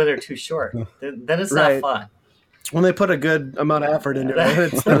they're too short. Then it's not fun. When they put a good amount of effort into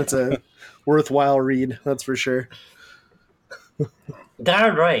it, then it's a worthwhile read. That's for sure.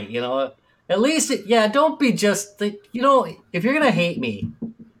 Darn right. At least, don't be just, if you're going to hate me,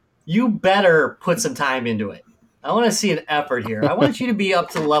 you better put some time into it. I want to see an effort here. I want you to be up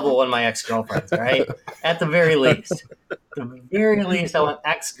to the level of one of my ex-girlfriends, all right? At the very least. I want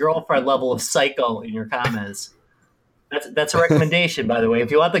ex-girlfriend level of psycho in your comments. That's a recommendation, by the way. If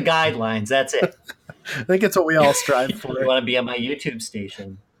you want the guidelines, that's it. I think it's what we all strive for. You want to be on my YouTube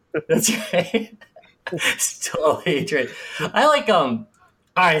station. That's right. Still hatred. I all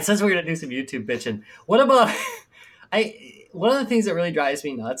right, since we're going to do some YouTube bitching, what about... One of the things that really drives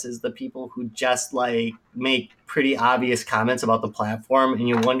me nuts is the people who just make pretty obvious comments about the platform, and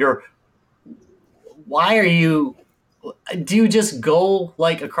you wonder, do you just go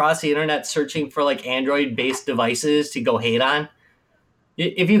across the internet searching for Android-based devices to go hate on?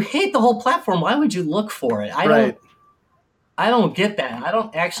 If you hate the whole platform, why would you look for it? I don't get that. I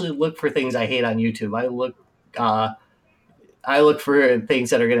don't actually look for things I hate on YouTube. I look for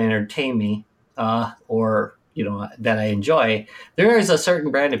things that are going to entertain me, or that I enjoy. There is a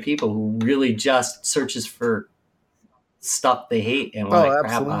certain brand of people who really just searches for stuff they hate and want to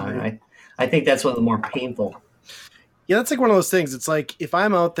crap on. I think that's one of the more painful. Yeah, that's one of those things. It's if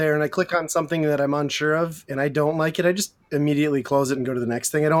I'm out there and I click on something that I'm unsure of and I don't like it, I just immediately close it and go to the next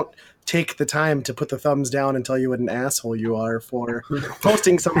thing. I don't take the time to put the thumbs down and tell you what an asshole you are for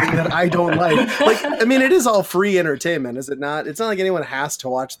posting something that I don't like. It is all free entertainment, is it not? It's not like anyone has to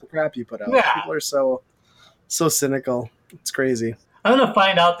watch the crap you put out. Yeah. People are so cynical. It's crazy. I'm going to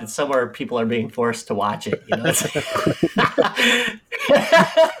find out that somewhere people are being forced to watch it.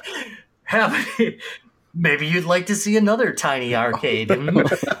 Maybe you'd like to see another tiny arcade. No!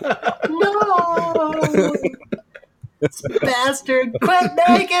 Bastard, quit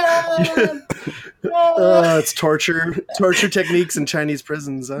making them! It's torture techniques in Chinese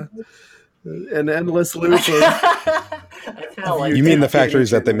prisons, huh? An endless loop of... You mean the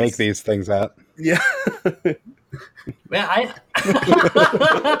factories that they make these things at? Yeah. Man, that's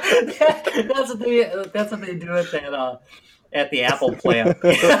what they do at the Apple plant.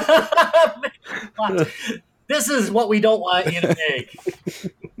 This is what we don't want you to make.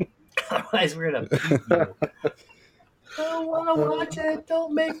 Otherwise, we're gonna beat you. I don't want to watch it.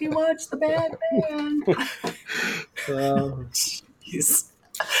 Don't make me watch the Batman. Jeez.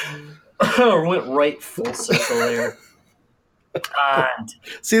 Went right full circle there. God.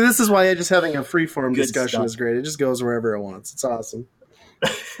 See, this is why just having a free-form Good discussion stuff. is great. It just goes wherever it wants. It's awesome.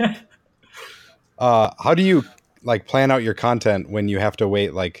 How do you like plan out your content when you have to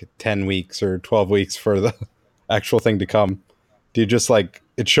wait like 10 weeks or 12 weeks for the actual thing to come? Do you just like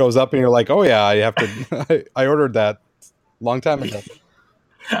it shows up and you're like, oh yeah, I have to I ordered that long time ago.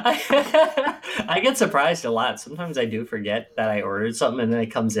 I get surprised a lot. Sometimes I do forget that I ordered something and then it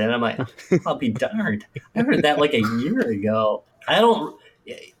comes in. I'm like, I'll be darned. I ordered that like a year ago.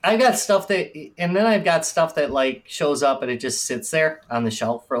 I got stuff that, and then I've got stuff that like shows up and it just sits there on the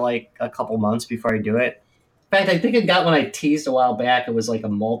shelf for like a couple months before I do it. In fact, I think I got one I teased a while back. It was like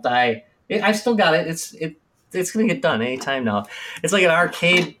I've still got it. It's going to get done anytime now. It's like an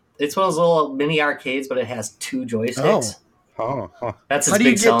arcade. It's one of those little mini arcades, but it has 2 joysticks. That's its How do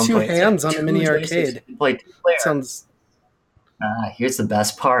you big get selling 2 point. hands on a 2 mini joysticks. arcade? You can play 2-player. Sounds Here's the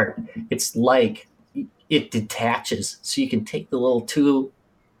best part. It's like it detaches, so you can take the little two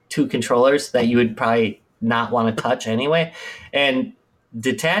controllers that you would probably not want to touch anyway, and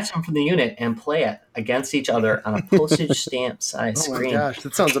detach them from the unit and play it against each other on a postage stamp size oh my screen. gosh,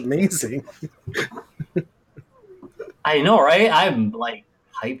 that sounds amazing. I know, right? I'm like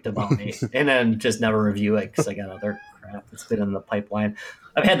hyped about it, and then just never review it because I got other crap that's been in the pipeline.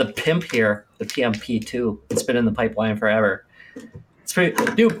 I've had the Pimp here, the PMP2. It's been in the pipeline forever. It's pretty,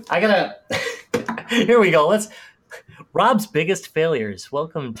 dude. I gotta. Here we go. Rob's biggest failures.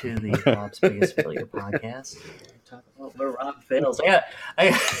 Welcome to the Rob's Biggest Failure podcast. Talk about where Rob fails.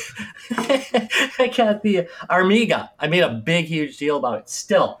 I got the Amiga. I made a big, huge deal about it.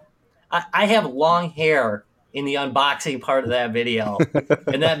 Still, I have long hair in the unboxing part of that video,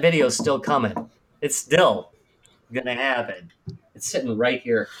 and that video is still coming. It's still gonna happen. It's sitting right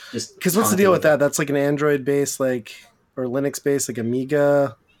here. Just Because what's the deal with that? That's like an Android-based, or Linux-based,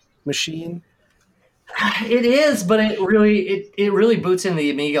 Amiga machine. It is, but it really boots in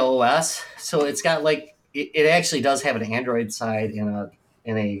the Amiga OS. So it's got like it actually does have an Android side and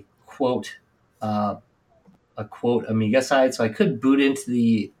a quote Amiga side. So I could boot into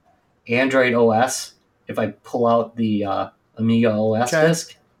the Android OS if I pull out the Amiga OS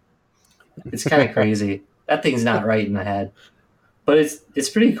disk. It's kind of crazy. That thing's not right in the head, but it's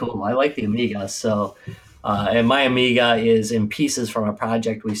pretty cool. I like the Amiga. So and my Amiga is in pieces from a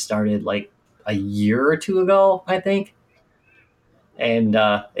project we started like a year or 2 ago, I think, and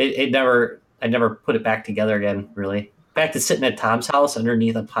I never put it back together again. Really, in fact, it's sitting at Tom's house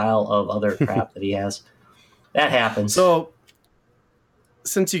underneath a pile of other crap that he has. That happens. So,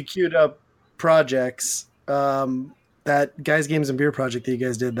 since you queued up projects, that Guys, Games, and Beer project that you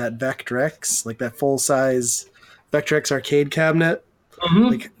guys did, that Vectrex, like that full-size Vectrex arcade cabinet,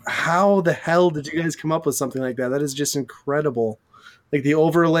 like how the hell did you guys come up with something like that? That is just incredible. Like the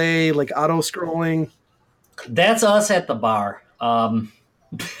overlay, like auto-scrolling. That's us at the bar.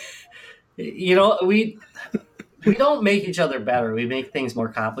 We don't make each other better. We make things more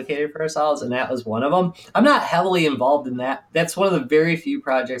complicated for ourselves, and that was one of them. I'm not heavily involved in that. That's one of the very few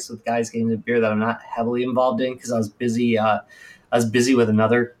projects with Guys, Games, and Beer that I'm not heavily involved in because I was busy. I was busy with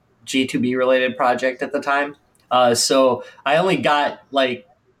another G2B related project at the time. So I only got like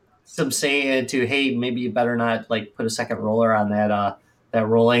some say into, hey, maybe you better not like put a second roller on that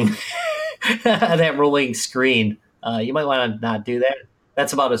rolling that rolling screen. You might want to not do that.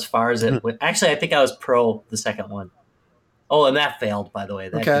 That's about as far as it went. Actually, I think I was pro the second one. Oh, and that failed, by the way.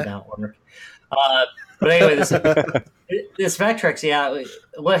 That did not work. But anyway, this Vectrex, yeah.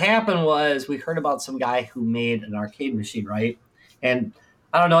 What happened was we heard about some guy who made an arcade machine, right? And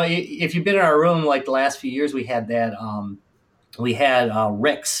I don't know if you've been in our room like the last few years. We had that. We had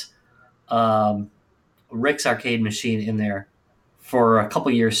Rick's arcade machine in there for a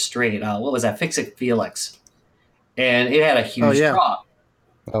couple years straight. What was that? Fix-It Felix, and it had a huge draw.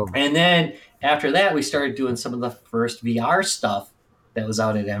 Oh. And then after that, we started doing some of the first VR stuff that was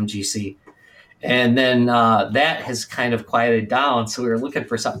out at MGC. And then that has kind of quieted down. So we were looking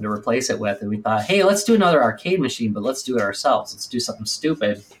for something to replace it with. And we thought, hey, let's do another arcade machine, but let's do it ourselves. Let's do something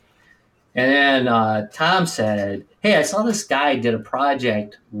stupid. And then Tom said, hey, I saw this guy did a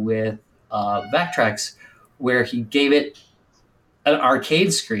project with Vectrex where he gave it an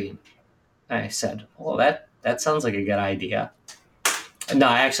arcade screen. And I said, oh, that sounds like a good idea. No,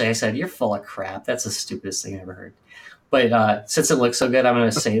 actually, I said, you're full of crap. That's the stupidest thing I ever heard. But since it looks so good, I'm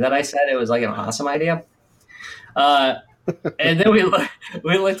going to say that I said it was like an awesome idea. And then we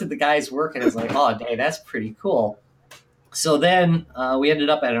looked at the guy's work, and it's like, oh, dang, that's pretty cool. So then we ended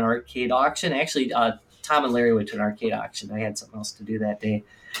up at an arcade auction. Actually, Tom and Larry went to an arcade auction. I had something else to do that day.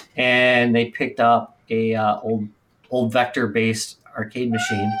 And they picked up a old vector-based arcade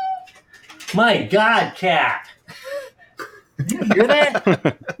machine. My God, cat! Did you hear that?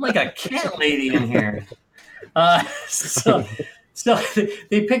 I'm like a cat lady in here. So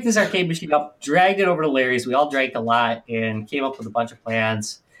they picked this arcade machine up, dragged it over to Larry's. We all drank a lot and came up with a bunch of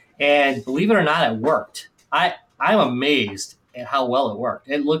plans. And believe it or not, it worked. I'm amazed at how well it worked.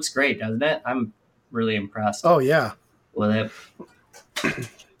 It looks great, doesn't it? I'm really impressed. Oh yeah, with it.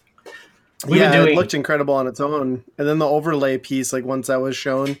 It looked incredible on its own, and then the overlay piece, like once that was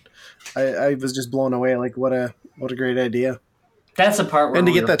shown, I was just blown away. Like what a great idea! That's the part where and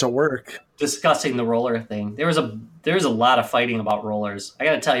to get that to work. Discussing the roller thing, there was a lot of fighting about rollers. I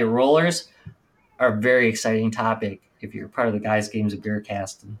got to tell you, rollers are a very exciting topic if you're part of the Guys Games of Beer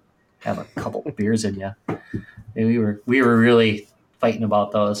cast and have a couple beers in you. And we were really fighting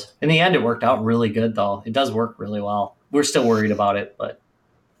about those. In the end, it worked out really good, though. It does work really well. We're still worried about it, but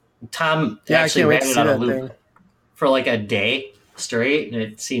Tom actually ran it on a loop for like a day straight, and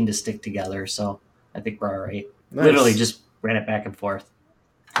it seemed to stick together. So I think we're all right. Nice. Literally just ran it back and forth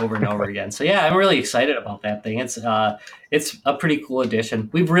over and over again. So yeah, I'm really excited about that thing. It's a pretty cool addition.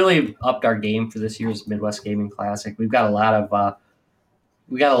 We've really upped our game for this year's Midwest Gaming Classic. We've got a lot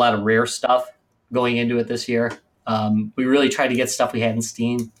of rare stuff going into it this year. We really tried to get stuff we hadn't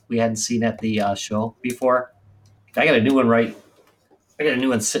seen at the show before. I got a new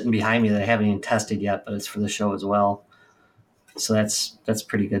one sitting behind me that I haven't even tested yet, but it's for the show as well. So that's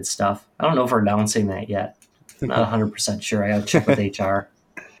pretty good stuff. I don't know if we're announcing that yet. I'm not 100% sure. I got to check with HR.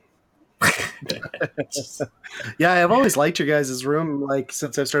 Yeah, I've always liked your guys' room. Like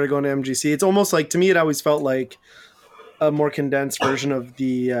since I started going to MGC, it's almost like, to me, it always felt like a more condensed version of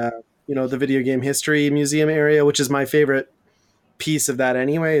the the video game history museum area, which is my favorite piece of that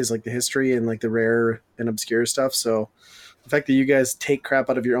anyway, is like the history and like the rare and obscure stuff. So the fact that you guys take crap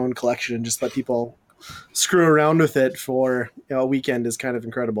out of your own collection and just let people screw around with it for a weekend is kind of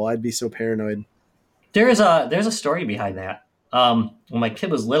incredible. I'd be so paranoid. There's a story behind that. When my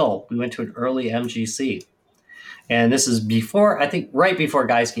kid was little, we went to an early MGC, and this is right before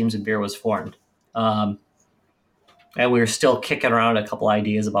Guys Games and Beer was formed. And we were still kicking around a couple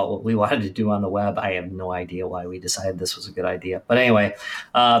ideas about what we wanted to do on the web. I have no idea why we decided this was a good idea. But anyway,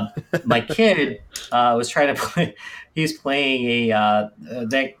 my kid was trying to play. He's playing that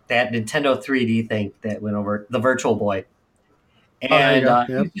Nintendo 3D thing that went over, the Virtual Boy.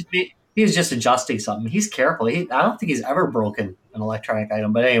 And he was just adjusting something. He's careful. I don't think he's ever broken an electronic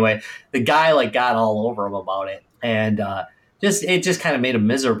item. But anyway, the guy got all over him about it. And it just kind of made him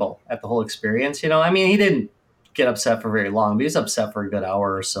miserable at the whole experience. I mean, he didn't get upset for very long, but he was upset for a good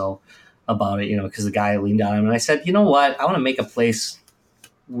hour or so about it, because the guy leaned on him. And I said, you know what? I want to make a place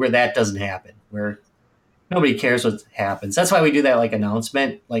where that doesn't happen, where nobody cares what happens. That's why we do that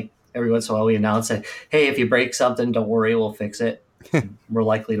announcement. Like every once in a while we announce that, hey, if you break something, don't worry, we'll fix it. We're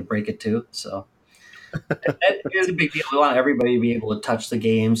likely to break it too. So that is a big deal. We want everybody to be able to touch the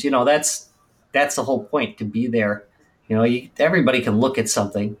games. That's the whole point, to be there. Everybody can look at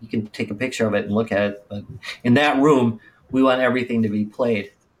something. You can take a picture of it and look at it. But in that room, we want everything to be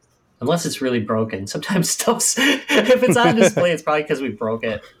played, unless it's really broken. Sometimes stuff's, if it's on display, it's probably because we broke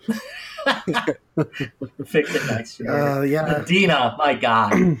it. Fix it next year. Yeah. Dina, my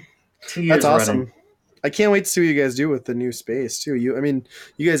God. 2 years That's awesome. running. I can't wait to see what you guys do with the new space too. You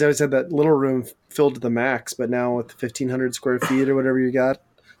guys always had that little room filled to the max, but now with the 1,500 square feet or whatever you got,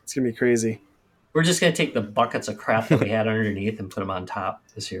 it's going to be crazy. We're just going to take the buckets of crap that we had underneath and put them on top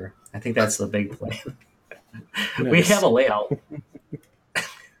this year. I think that's the big plan. Nice. We have a layout.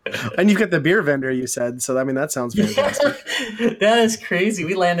 And you've got the beer vendor, you said. So, I mean, that sounds fantastic. Yeah, that is crazy.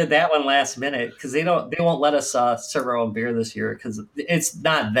 We landed that one last minute because they won't let us serve our own beer this year because it's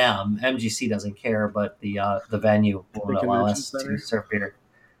not them. MGC doesn't care, but the venue won't allow us to serve beer.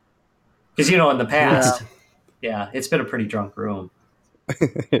 Because, in the past, it's been a pretty drunk room.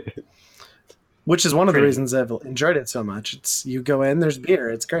 Which is one of the reasons I've enjoyed it so much. It's you go in, there's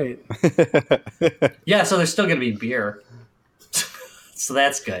beer. It's great. Yeah, so there's still going to be beer. So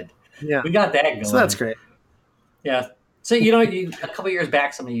that's good. Yeah. We got that going. So that's great. Yeah. So, a couple of years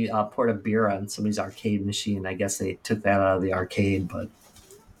back, somebody poured a beer on somebody's arcade machine. I guess they took that out of the arcade, but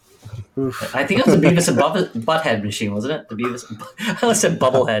Oof. I think it was a Beavis and Butthead machine, wasn't it? The Beavis. I said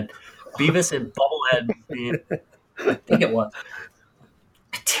Bubblehead. Beavis and Bubblehead machine. I think it was.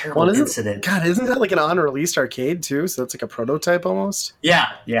 A terrible incident. God, isn't that like an unreleased arcade too? So that's like a prototype almost. Yeah.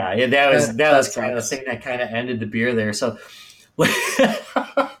 That was kind of the thing that kind of ended the beer there. So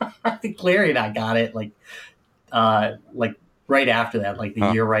I think Larry and I got it like right after that, like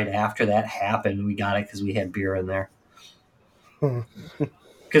the year right after that happened. We got it because we had beer in there.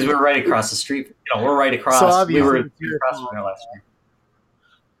 because we were right across the street. We're right across. So We obviously were it's your across fault. from there last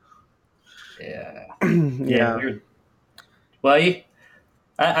year. Yeah. Yeah. Weird. Well,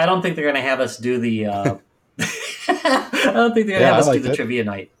 I don't think they're gonna have us do the. I don't think they're gonna have us do the trivia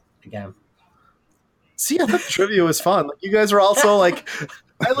night again. See, I thought the trivia was fun. Like, you guys were also like,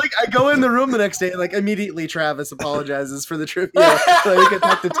 I go in the room the next day and like immediately Travis apologizes for the trivia. I get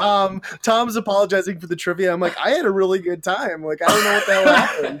back to Tom. Tom's apologizing for the trivia. I'm like, I had a really good time. Like, I don't know what the hell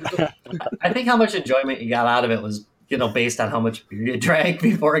happened. I think how much enjoyment you got out of it was, based on how much beer you drank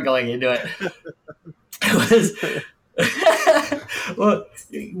before going into it. It was well,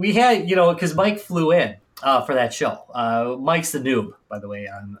 we had, because Mike flew in for that show. Mike's the noob, by the way,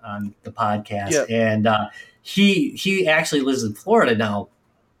 on the podcast. Yep. And he actually lives in Florida now.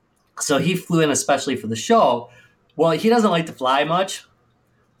 So he flew in especially for the show. Well, he doesn't like to fly much.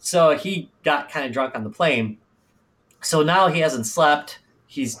 So he got kind of drunk on the plane. So now he hasn't slept.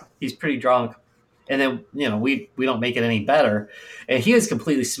 He's pretty drunk. And then, we don't make it any better. And he was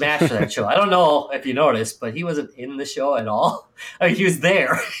completely smashed for that show. I don't know if you noticed, but he wasn't in the show at all. I mean, he was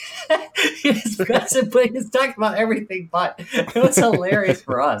there. He was present, but he was talking about everything but. It was hilarious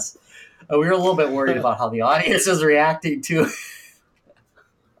for us. We were a little bit worried about how the audience was reacting to.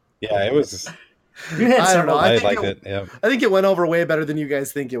 Yeah, it was. You had I don't know. several. I liked it. Yeah. I think it went over way better than you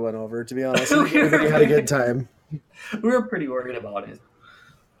guys think it went over, to be honest. I think everybody had a good time. We were pretty worried about it.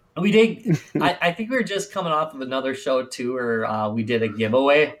 We did. I think we were just coming off of another show too, where we did a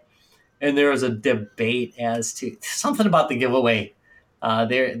giveaway, and there was a debate as to something about the giveaway.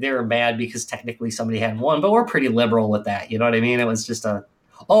 They were mad because technically somebody hadn't won, but we're pretty liberal with that. You know what I mean? It was just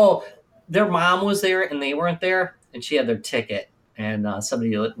their mom was there and they weren't there, and she had their ticket, and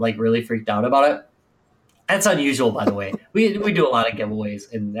somebody like really freaked out about it. That's unusual, by the way. We do a lot of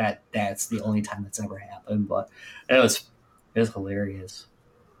giveaways, and that's the only time that's ever happened. But it was hilarious.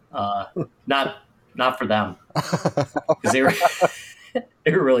 Not for them, because they were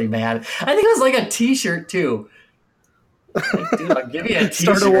really mad. I think it was like a T-shirt too. Like, dude, I'll give you a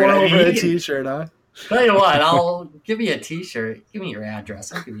T-shirt. Start a war over a T-shirt, huh? Tell you what, I'll give you a T-shirt. Give me your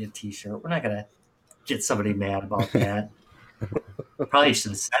address. I'll give you a T-shirt. We're not gonna get somebody mad about that. Probably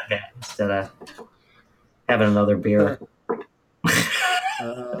should have said that instead of having another beer.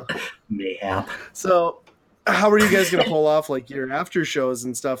 Mayhap. So, how are you guys going to pull off like your after shows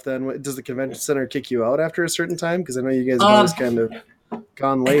and stuff then? Does the convention center kick you out after a certain time? Because I know you guys have always kind of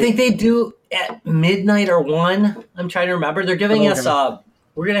gone late. I think they do at midnight or 1. I'm trying to remember. They're giving us,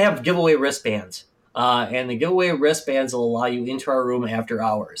 we're going to have giveaway wristbands. And the giveaway wristbands will allow you into our room after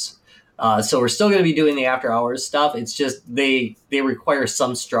hours. So we're still going to be doing the after hours stuff. It's just they require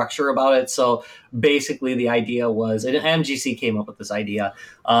some structure about it. So basically the idea was, and MGC came up with this idea,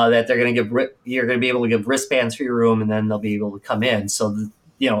 that they're going to you're going to be able to give wristbands for your room, and then they'll be able to come in. So,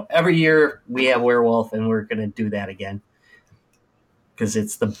 every year we have Werewolf, and we're going to do that again because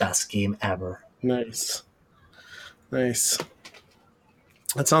it's the best game ever. Nice.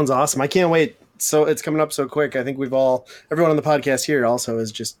 That sounds awesome. I can't wait. So it's coming up so quick. I think everyone on the podcast here also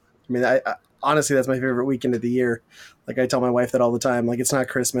is just, I honestly, that's my favorite weekend of the year. Like, I tell my wife that all the time. Like, it's not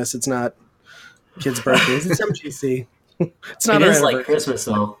Christmas. It's not kids' birthdays. It's MGC. It's not. It is like Christmas,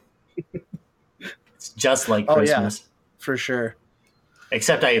 though. It's just like Christmas. Yeah, for sure.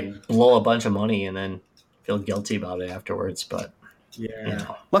 Except I blow a bunch of money and then feel guilty about it afterwards. But yeah,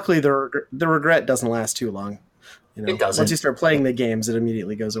 luckily the regret doesn't last too long. It doesn't. Once you start playing the games, it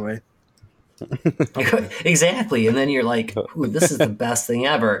immediately goes away. Exactly, and then you're like, "Ooh, this is the best thing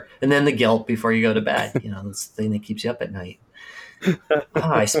ever." And then the guilt before you go to bed. That's the thing that keeps you up at night.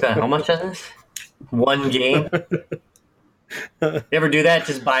 I spent how much on this? One game. You ever do that?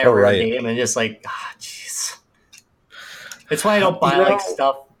 Just buy a rare game and just like, jeez. It's why I don't buy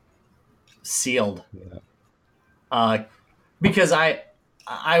stuff sealed. Yeah. Because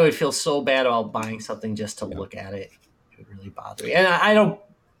I would feel so bad about buying something just to look at it. It would really bother me, and I don't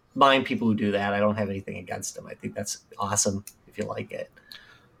mind people who do that. I don't have anything against them. I think that's awesome if you like it.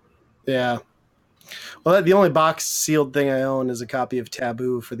 Yeah. Well, the only box sealed thing I own is a copy of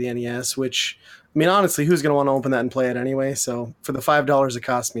Taboo for the NES, which, honestly, who's going to want to open that and play it anyway? So for the $5 it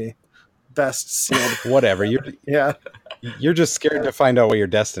cost me, best sealed. Whatever. You're just scared to find out what your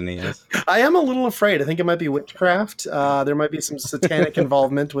destiny is. I am a little afraid. I think it might be witchcraft. There might be some satanic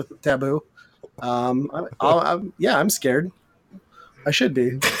involvement with Taboo. I'm scared. I should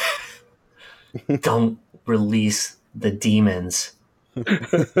be. Don't release the demons.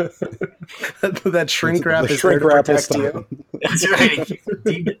 That shrink wrap is there to protect you. That's right. It keeps the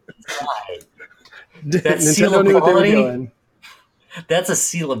demons inside. That seal Nintendo of knew what they were quality, doing. that's a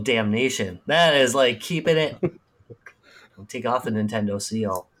seal of damnation. That is like keeping it take off the Nintendo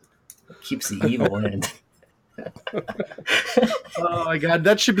seal. It keeps the evil in. Oh my god,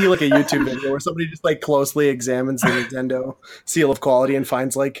 that should be like a YouTube video where somebody just like closely examines the Nintendo seal of quality and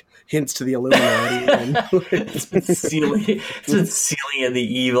finds like hints to the Illuminati. And, It's been sealing in the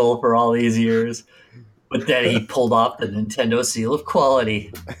evil for all these years. But then he pulled off the Nintendo seal of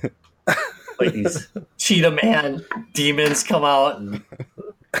quality. Like these Cheetah Man demons come out and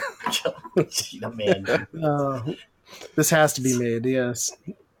kill Cheetah Man. this has to be made, yes.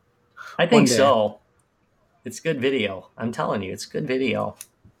 I One think day. so. It's good video. I'm telling you, it's good video.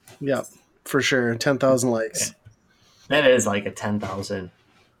 Yep, for sure. 10,000 likes. That is like a 10,000.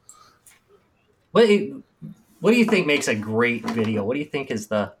 What do you think makes a great video? What do you think is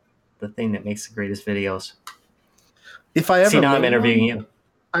the thing that makes the greatest videos? If I ever See, now I'm made interviewing one, you.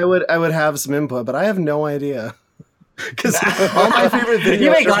 I would have some input, but I have no idea. Because all my favorite videos You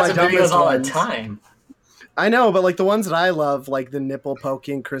make are lots my of videos dumbest all ones. the time. I know, but like the ones that I love, like the nipple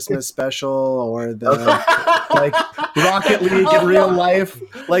poking Christmas special or the like Rocket League in real life,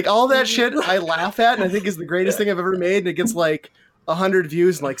 like all that shit I laugh at and I think is the greatest thing I've ever made. And it gets like 100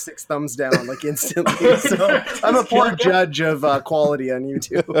 views and like 6 thumbs down, like instantly. So I'm a poor judge of quality on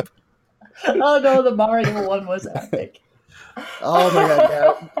YouTube. Oh no, the Mario one was epic. Oh my god,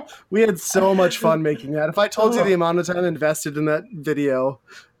 yeah. We had so much fun making that. If I told you the amount of time invested in that video,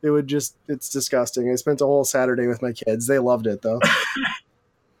 it's disgusting. I spent a whole Saturday with my kids. They loved it though.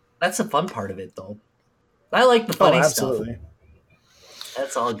 That's the fun part of it, though. I like the funny absolutely. stuff.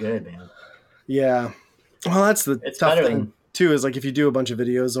 That's all good, man. Yeah. Well, that's the It's tough better thing than- too, is like if you do a bunch of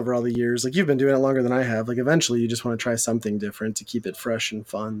videos over all the years, like you've been doing it longer than I have, like eventually you just want to try something different to keep it fresh and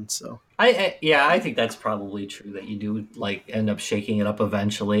fun. So I think that's probably true that you do like end up shaking it up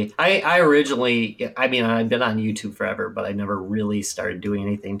eventually. I originally, I mean, I've been on YouTube forever, but I never really started doing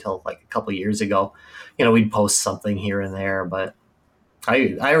anything until like a couple years ago. You know, we'd post something here and there, but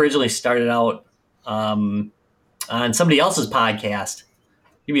I originally started out on somebody else's podcast.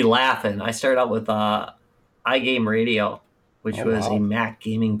 You'd be laughing. I started out with iGame Radio, which was a Mac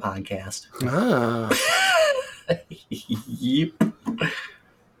gaming podcast. Yep.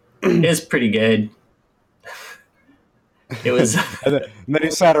 It's pretty good. It was And then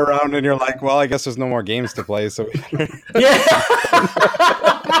you sat around and you're like, well, I guess there's no more games to play. So yeah.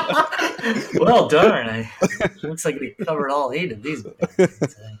 Well, darn. Looks like we covered all 8 of these.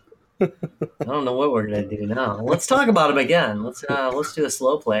 I don't know what we're gonna do now. Let's talk about them again. Let's do a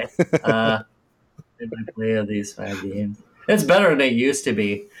slow play. Play of these 5 games. It's better than it used to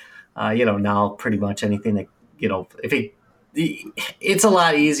be. Now pretty much anything that it's a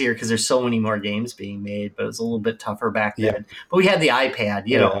lot easier because there's so many more games being made, but it was a little bit tougher back then. Yeah. But we had the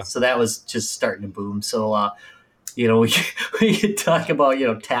iPad, so that was just starting to boom. So we could talk about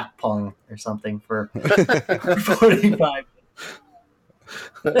Tap Pong or something for 45.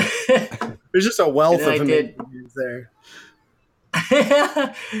 there's just a wealth And of I did- amazing there.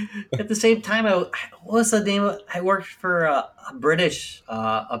 At the same time, what was the name? I worked for a British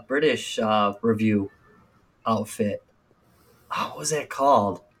review outfit. Oh, what was that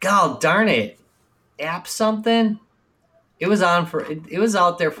called? God darn it, App something. It was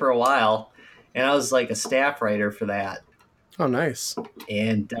out there for a while, and I was like a staff writer for that. Oh, nice.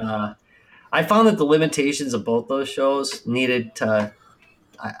 And I found that the limitations of both those shows needed to.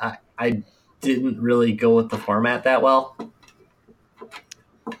 I didn't really go with the format that well.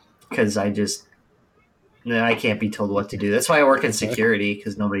 Because I can't be told what to do. That's why I work in security,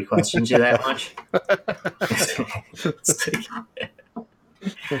 because nobody questions you that much.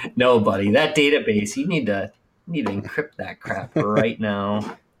 No, buddy, that database, you need to encrypt that crap right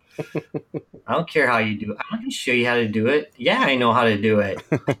now. I don't care how you do it. I'm not going to show you how to do it. Yeah, I know how to do it.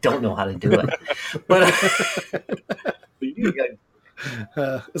 I don't know how to do it. But you got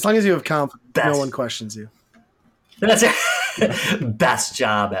as long as you have confidence, no Best. one questions you. That's it. Best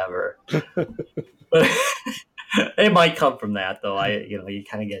job ever. But it might come from that, though. You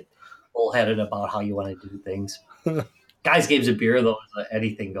kind of get bullheaded about how you want to do things. Guys, games of beer, though, is a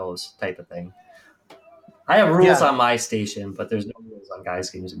anything goes type of thing. I have rules Yeah. on my station, but there's no rules on guys,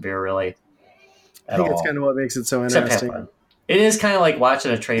 games of beer, really. I think it's kind of what makes it so Except have interesting. fun. It is kind of like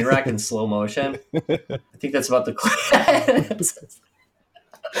watching a train wreck in slow motion. I think that's about the.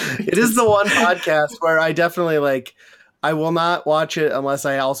 It is the one podcast where I definitely I will not watch it unless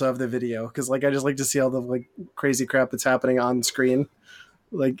I also have the video, because I just like to see all the crazy crap that's happening on screen.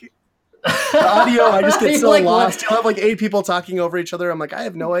 The audio, I just get You so like lost. You'll have 8 people talking over each other. I'm like, I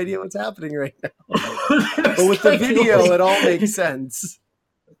have no idea what's happening right now. But with the video, it all makes sense.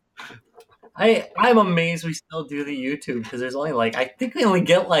 I'm amazed we still do the YouTube because there's only I think we only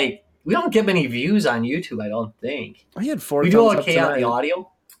get we don't get many views on YouTube. I don't think I had 4 we do thumbs up okay on the tonight.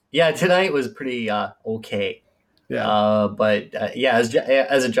 audio. Yeah, tonight was pretty okay. Yeah. But yeah,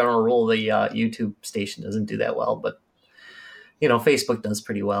 as a general rule, the YouTube station doesn't do that well. But Facebook does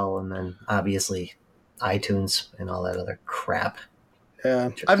pretty well, and then obviously iTunes and all that other crap. Yeah.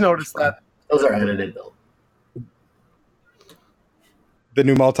 I've noticed that. Those are edited though. The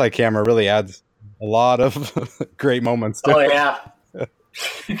new multi-camera really adds a lot of great moments. Oh yeah,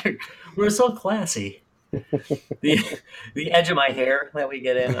 we're so classy. The edge of my hair that we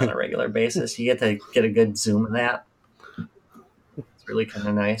get in on a regular basis, you get to get a good zoom of that. It's really kind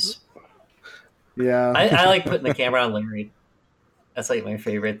of nice. Yeah. I like putting the camera on Larry. That's like my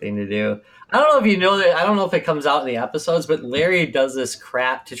favorite thing to do. I don't know if you know that. I don't know if it comes out in the episodes, but Larry does this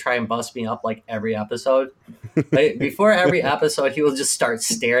crap to try and bust me up like every episode. Like, before every episode, he will just start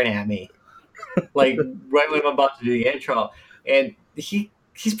staring at me, like right when I'm about to do the intro. And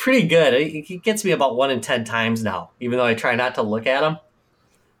he's pretty good. He gets me about 1 in 10 times now, even though I try not to look at him.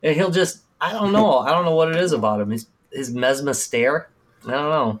 And he'll just, I don't know what it is about him. His mesma stare. I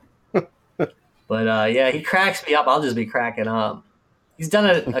don't know. But yeah, he cracks me up. I'll just be cracking up. He's done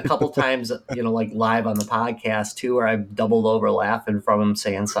it a couple times, like live on the podcast too, where I've doubled over laughing from him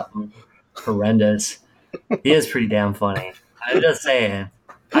saying something horrendous. He is pretty damn funny. I'm just saying.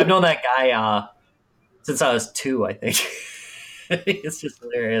 I've known that guy since I was 2, I think. It's just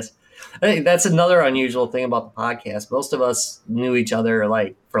hilarious. I think that's another unusual thing about the podcast. Most of us knew each other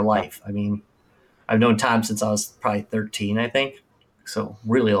like for life. I mean, I've known Tom since I was probably 13, I think. So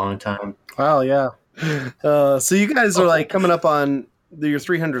really long time. Wow, yeah. So you guys are like coming up on your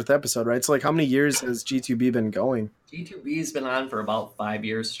 300th episode, right? So like how many years has G2B been going? G2B's been on for about 5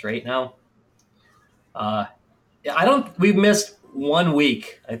 years straight now. We've missed 1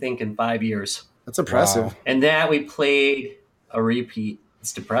 week, I think, in 5 years. That's impressive. Wow. And that we played a repeat.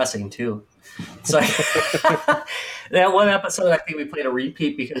 It's depressing too. So that one episode, I think we played a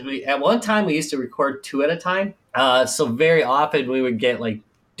repeat because at one time we used to record 2 at a time. So very often we would get like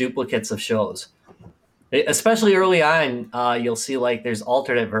duplicates of shows. Especially early on, you'll see like there's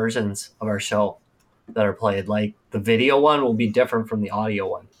alternate versions of our show that are played. Like the video one will be different from the audio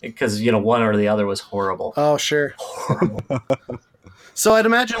one because one or the other was horrible. Oh, sure. Horrible. So I'd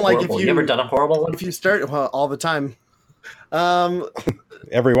imagine like Horrible. if You ever done a horrible one? if you start all the time.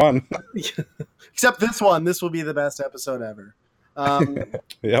 Everyone. Except this one. This will be the best episode ever.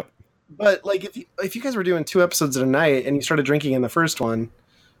 Yep. But like if you guys were doing 2 episodes at a night and you started drinking in the first one,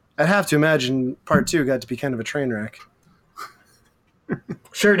 I'd have to imagine part 2 got to be kind of a train wreck.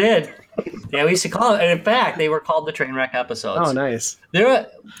 Sure did. Yeah, we used to call it. And in fact, they were called the train wreck episodes. Oh, nice. There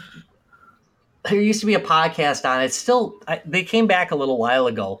used to be a podcast on it. They came back a little while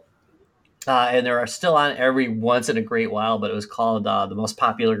ago, and they are still on every once in a great while. But it was called The Most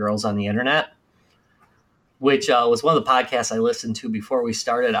Popular Girls on the Internet, which was one of the podcasts I listened to before we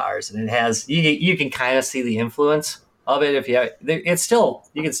started ours. And it has you can kind of see the influence of it. You can still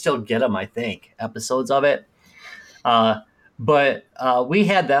get them, I think, episodes of it. But we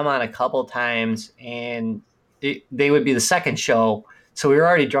had them on a couple times, and they would be the second show. So we were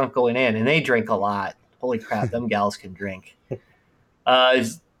already drunk going in, and they drink a lot. Holy crap, them gals can drink. And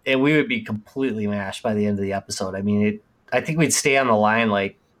we would be completely mashed by the end of the episode. I mean, I think we'd stay on the line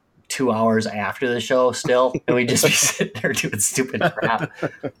like 2 hours after the show still, and we'd just be sitting there doing stupid crap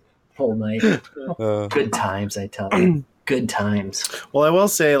whole night. Good times, I tell you. Good times. Well, I will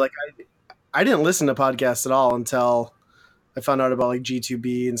say, like, I didn't listen to podcasts at all until I found out about like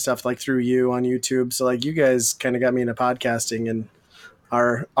G2B and stuff like through you on YouTube. So like you guys kind of got me into podcasting, and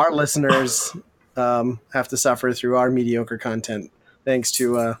our listeners have to suffer through our mediocre content thanks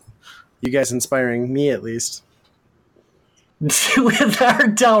to you guys inspiring me at least. With our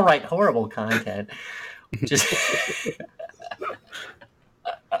downright horrible content. Just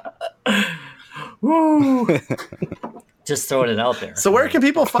woo. Just throwing it out there. So where can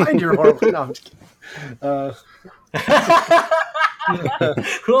people find your horrible? No, I'm just kidding.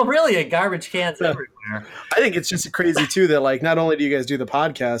 Well, really, a garbage cans everywhere. I think it's just crazy too that like not only do you guys do the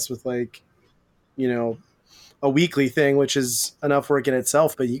podcast with like, a weekly thing, which is enough work in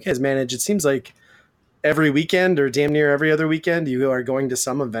itself, but you guys manage, it seems like every weekend or damn near every other weekend you are going to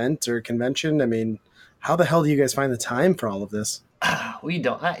some event or convention. I mean, how the hell do you guys find the time for all of this? We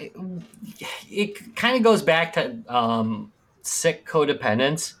don't. It kind of goes back to sick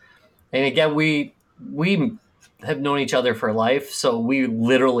codependence. And again, we have known each other for life, so we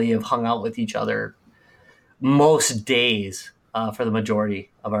literally have hung out with each other most days for the majority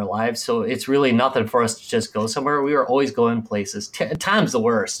of our lives. So it's really nothing for us to just go somewhere. We were always going places. Tom's the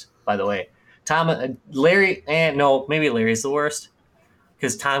worst, by the way. Tom, Larry, no, maybe Larry's the worst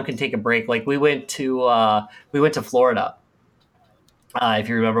because Tom can take a break. Like we went to Florida. If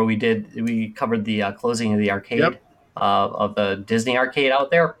you remember, we covered the closing of the arcade, Yep. of the Disney arcade out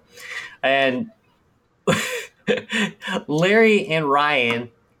there, and Larry and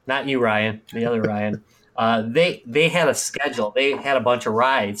Ryan, not you, Ryan, the other Ryan, they had a schedule. They had a bunch of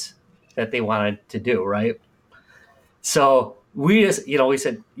rides that they wanted to do, right? So we just, we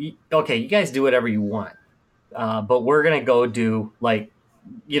said, okay, you guys do whatever you want, but we're gonna go do like,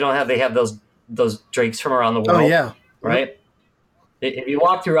 they have those drakes from around the world. Oh yeah. Right. If you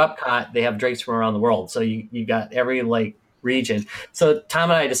walk through Epcot, they have drakes from around the world. So you got every like region. So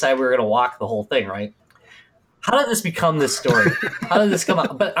Tom and I decided we were going to walk the whole thing, right? How did this become this story? How did this come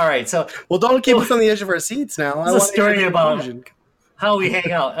out? But all right, so Well, don't keep us on the edge of our seats now. I it's a wanna hear story the about conclusion. how we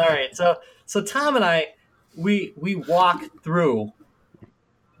hang out. All right, so Tom and I, we walk through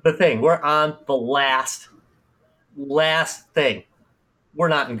the thing. We're on the last thing. We're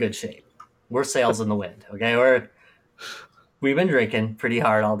not in good shape. We're sails in the wind. Okay, we've been drinking pretty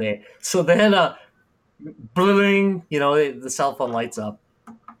hard all day. So then, bling, the cell phone lights up,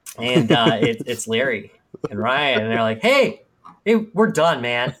 and it's Larry and Ryan, and they're like, "Hey, we're done,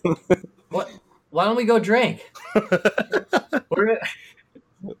 man. What? Why don't we go drink? We're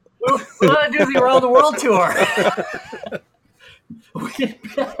gonna do the around the world tour." We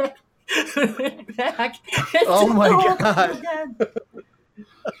went back. Oh my God.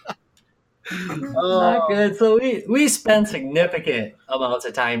 Not good. So we spend significant amounts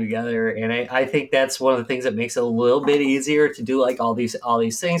of time together, and I think that's one of the things that makes it a little bit easier to do like all these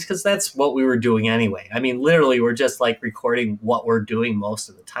things, because that's what we were doing anyway. I mean, literally, we're just like recording what we're doing most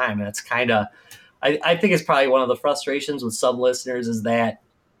of the time. And that's kind of, I think it's probably one of the frustrations with some listeners is that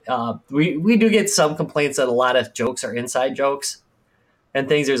we do get some complaints that a lot of jokes are inside jokes and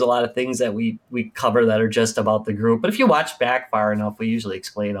things. There's a lot of things that we cover that are just about the group. But if you watch back far enough, we usually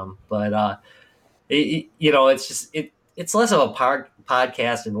explain them. But, it's just, it's less of a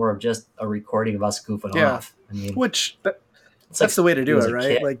podcast and more of just a recording of us goofing off. I mean, That's the way to do it,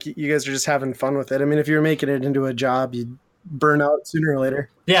 right? kid. Like you guys are just having fun with it. I mean, if you're making it into a job, you'd burn out sooner or later.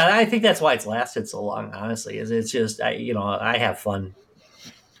 Yeah, I think that's why it's lasted so long, honestly, is it's just, I have fun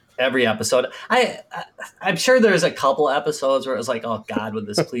every episode. I'm sure there's a couple episodes where it was like, oh God, would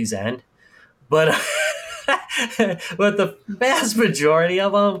this please end? But but the vast majority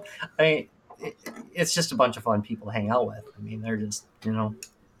of them, I mean, it's just a bunch of fun people to hang out with. I mean, they're just,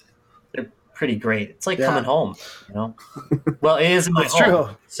 they're pretty great. It's like coming home, Well, it is in my That's home.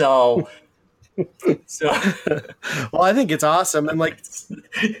 true. So Well, I think it's awesome. And like,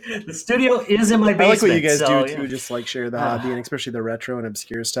 the studio is in my basement. I like what you guys so, do too, just like share the hobby and especially the retro and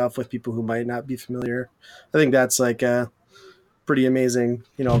obscure stuff with people who might not be familiar. I think that's like a pretty amazing,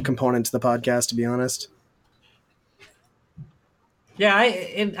 component to the podcast, to be honest. Yeah,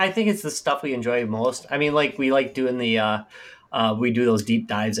 I think it's the stuff we enjoy most. I mean, like we like doing we do those deep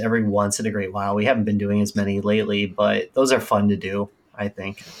dives every once in a great while. We haven't been doing as many lately, but those are fun to do, I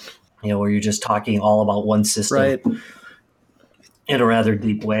think. Where you're just talking all about one system Right. in a rather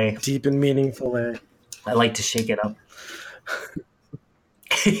deep way. Deep and meaningful way. I like to shake it up.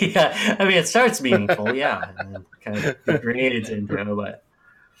 Yeah, I mean, it starts meaningful, yeah, and then kind of degrades into it, but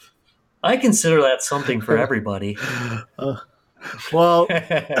I consider that something for everybody. Well,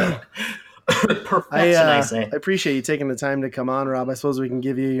 Perfection, I I say. appreciate you taking the time to come on, Rob. I suppose we can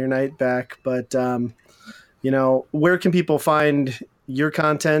give you your night back, but where can people find your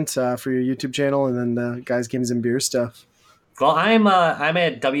content for your YouTube channel and then the Guys, Games, and Beer stuff? Well, I'm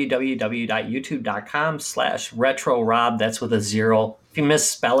at www.youtube.com/RetroRob. That's with a 0. If you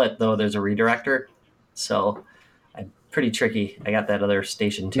misspell it, though, there's a redirector. So I'm pretty tricky. I got that other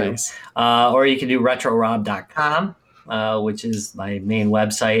station, too. Nice. Or you can do RetroRob.com, which is my main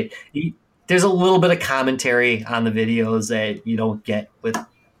website. There's a little bit of commentary on the videos that you don't get with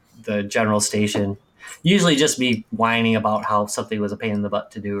the general station. Usually just me whining about how something was a pain in the butt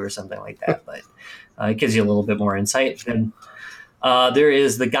to do or something like that. But it gives you a little bit more insight. And there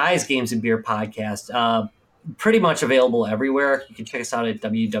is the Guys, Games, and Beer podcast, pretty much available everywhere. You can check us out at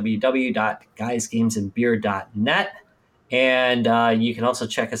www.guysgamesandbeer.net. And you can also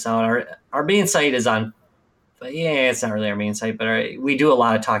check us out. Our main site is on, it's not really our main site, but we do a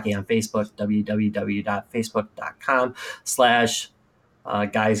lot of talking on Facebook,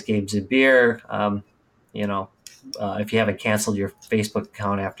 www.facebook.com/Guys, Games, and Beer. If you haven't canceled your Facebook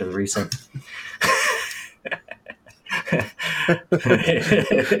account after the recent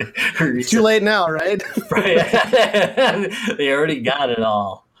It's too late now, right? They already got it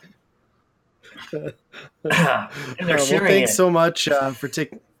all. And they're sharing thanks it. so much for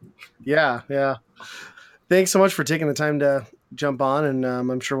taking. Yeah. Thanks so much for taking the time to jump on, and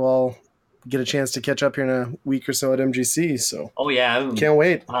I'm sure we'll all get a chance to catch up here in a week or so at MGC. So Oh yeah, can't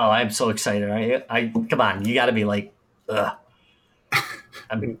wait. Oh, I'm so excited! I come on, you got to be like, ugh.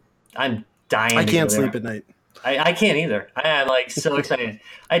 I'm dying. I to can't go there. sleep at night. I can't either. I'm like so excited.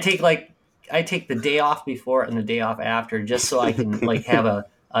 I take the day off before and the day off after just so I can like have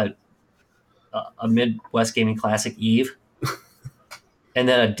a Midwest Gaming Classic Eve, and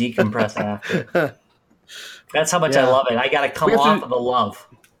then a decompress after. That's how much I love it. I got to come off of the love.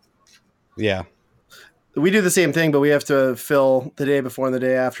 Yeah. We do the same thing, but we have to fill the day before and the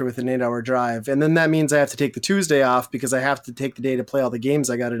day after with an 8-hour drive. And then that means I have to take the Tuesday off because I have to take the day to play all the games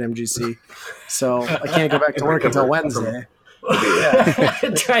I got at MGC. So I can't go back to work until Wednesday.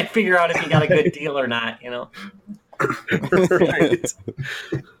 Try and figure out if you got a good deal or not, you know? Right.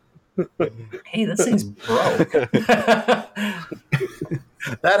 Hey, this thing's broke.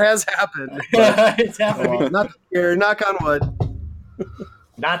 That has happened. It's happening. Well, not here, knock on wood.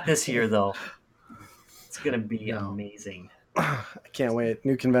 Not this year, though. It's going to be amazing. I can't wait.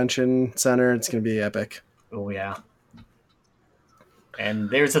 New convention center. It's going to be epic. Oh, yeah. And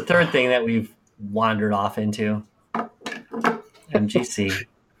there's a third thing that we've wandered off into. MGC.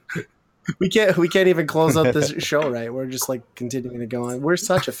 We can't even close up this show right. We're just like continuing to go on. We're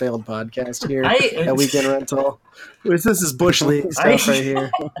such a failed podcast here at Weekend Rental. This is Bush League stuff right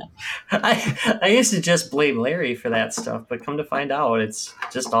here. I used to just blame Larry for that stuff, but come to find out, it's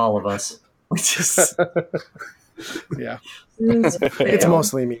just all of us. We just yeah, it's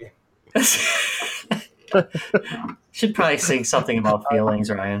mostly me. Should probably sing something about feelings,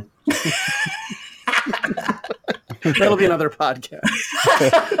 Ryan. That'll be another podcast.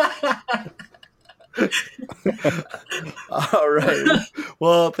 All right.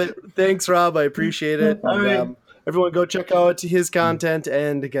 Well, thanks, Rob. I appreciate it. All right. Everyone go check out his content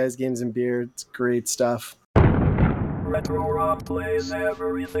and Guys, Games, and Beer. It's great stuff. Retro Rob plays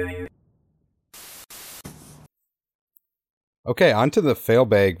everything. Okay, on to the fail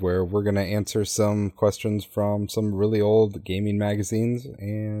bag where we're going to answer some questions from some really old gaming magazines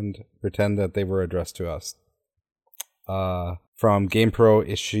and pretend that they were addressed to us. From GamePro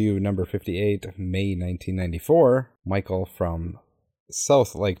issue number 58, May 1994, Michael from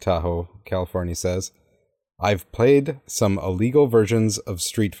South Lake Tahoe, California says, I've played some illegal versions of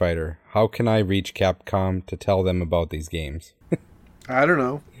Street Fighter. How can I reach Capcom to tell them about these games? I don't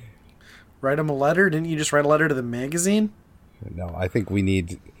know. Write them a letter? Didn't you just write a letter to the magazine? No, I think we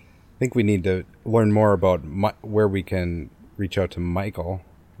need to learn more about where we can reach out to Michael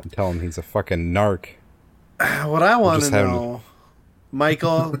and tell him he's a fucking narc. What I want to know,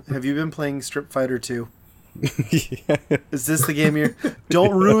 Michael, have you been playing Street Fighter 2? Yeah. Is this the game you're...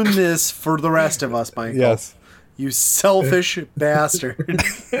 Don't ruin this for the rest of us, Michael. Yes. You selfish bastard.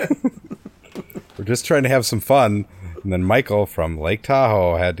 We're just trying to have some fun, and then Michael from Lake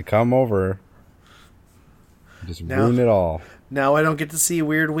Tahoe had to come over and just ruin it all. Now I don't get to see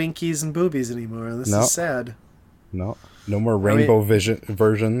weird winkies and boobies anymore. This is sad. No more rainbow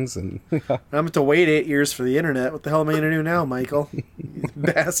versions. And I'm going to have to wait 8 years for the internet. What the hell am I going to do now, Michael? You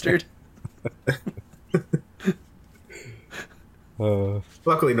bastard.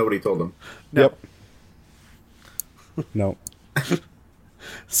 Luckily, nobody told him. No. Yep. No.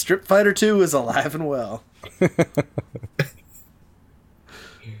 Street Fighter 2 is alive and well.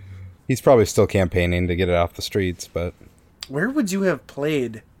 He's probably still campaigning to get it off the streets, but... Where would you have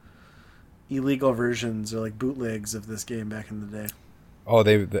played illegal versions or like bootlegs of this game back in the day? Oh,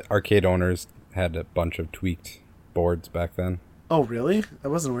 the arcade owners had a bunch of tweaked boards back then. Oh, really? I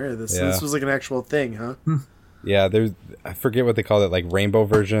wasn't aware of this. So Yeah. this was like an actual thing, huh? Yeah, I forget what they called it, like rainbow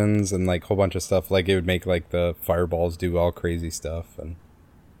versions and like a whole bunch of stuff. Like it would make like the fireballs do all crazy stuff and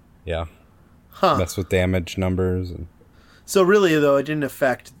yeah, mess with damage numbers. And So really, though, it didn't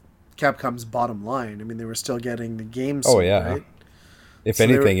affect Capcom's bottom line. I mean, they were still getting the games sold, right? If So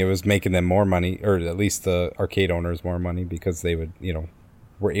anything, it was making them more money, or at least the arcade owners more money because they would,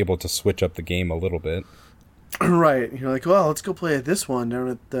 were able to switch up the game a little bit. Right. You're like, well, let's go play this one down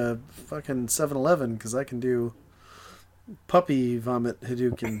at the fucking 7-Eleven because I can do puppy vomit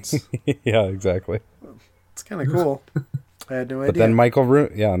Hadoukens. Yeah, exactly. It's kind of cool. I had no idea. But then Michael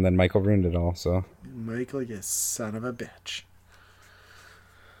ruined it all. So Michael, you son of a bitch.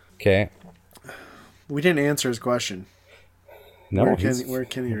 okay. We didn't answer his question. No, Where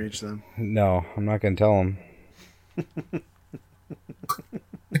can he reach them? No, I'm not going to tell him.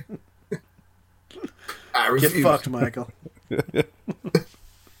 I Get refuse. fucked, Michael.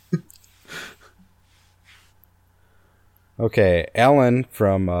 Okay, Alan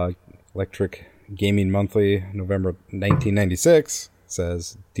from Electric Gaming Monthly, November 1996,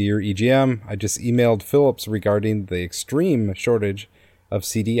 says, Dear EGM, I just emailed Philips regarding the extreme shortage of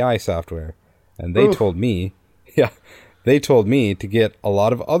CDI software. And they told me, they told me to get a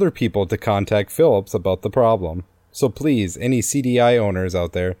lot of other people to contact Philips about the problem. So please, any CDI owners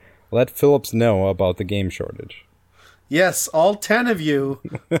out there, let Philips know about the game shortage. Yes, all 10 of you,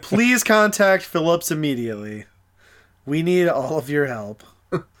 please contact Philips immediately. We need all of your help.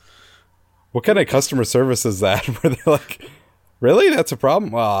 What kind of customer service is that? Where they're like, really? That's a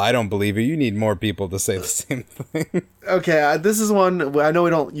problem? Well, I don't believe you. You need more people to say the same thing. Okay, this is one, I know we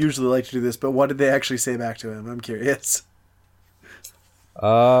don't usually like to do this, but what did they actually say back to him? I'm curious.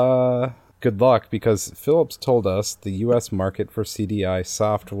 Good luck, because Philips told us the U.S. market for CDI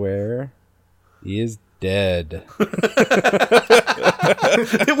software is dead.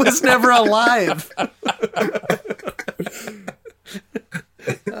 It was never alive.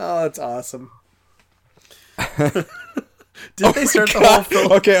 Oh, that's awesome. Did they start the whole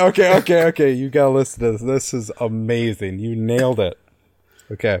film? Okay. You gotta listen to this. This is amazing. You nailed it.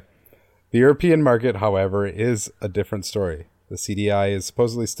 Okay. The European market, however, is a different story. The CDI is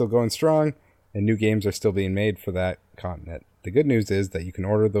supposedly still going strong, and new games are still being made for that continent. The good news is that you can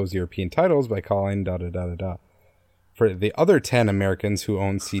order those European titles by calling da-da-da-da-da. For the other 10 Americans who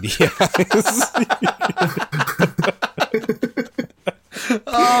own CDIs...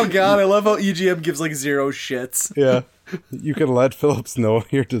 Oh, God, I love how EGM gives, like, zero shits. Yeah. You can let Philips know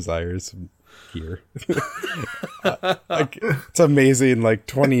your desires here. Like, it's amazing. Like,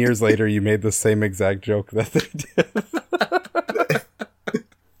 20 years later, you made the same exact joke that they did.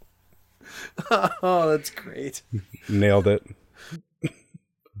 Oh, that's great. Nailed it.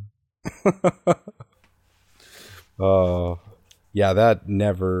 Oh, yeah, that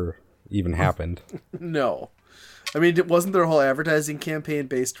never even happened. No. I mean, wasn't their whole advertising campaign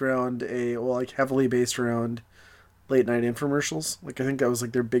based around heavily based around late night infomercials? Like, I think that was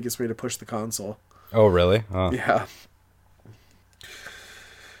like their biggest way to push the console. Oh, really? Oh. Yeah.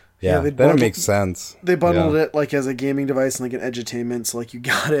 Yeah, then it makes sense. They bundled it like as a gaming device and like an edutainment, so like you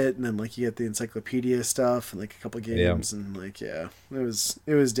got it, and then like you get the encyclopedia stuff and like a couple games, and like it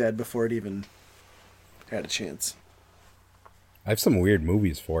was dead before it even had a chance. I have some weird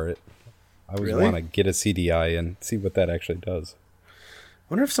movies for it. I always want to get a CDI and see what that actually does. I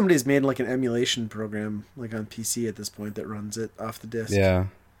wonder if somebody's made like an emulation program like on PC at this point that runs it off the disc. Yeah,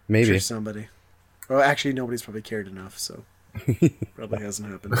 maybe. I'm sure somebody. Well, actually, nobody's probably cared enough, so probably hasn't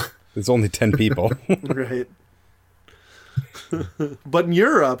happened. There's only 10 people. Right. But in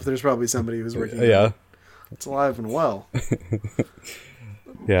Europe, there's probably somebody who's working. Yeah. It's alive and well.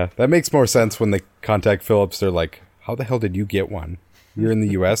 Yeah, that makes more sense when they contact Philips. They're like, how the hell did you get one? You're in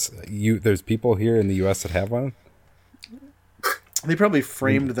the U.S.? There's people here in the U.S. that have one? They probably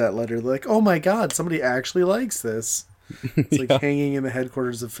framed that letter. They're like, oh my God, somebody actually likes this. It's like hanging in the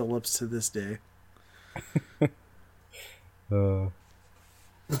headquarters of Philips to this day. The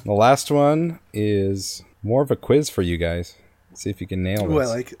last one is more of a quiz for you guys. See if you can nail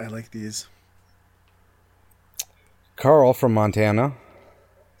this. I like these. Carl from Montana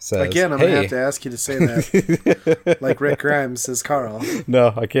says, again, I'm going to have to ask you to say that. Like Rick Grimes says, Carl.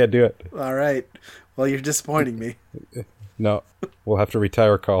 No, I can't do it. All right. Well, you're disappointing me. No, we'll have to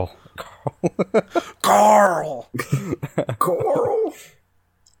retire Carl. Carl! Coral.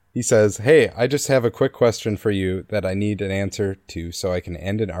 He says, hey, I just have a quick question for you that I need an answer to so I can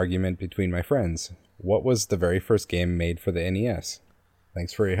end an argument between my friends. What was the very first game made for the NES?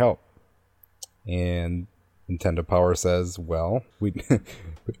 Thanks for your help. And Nintendo Power says, well,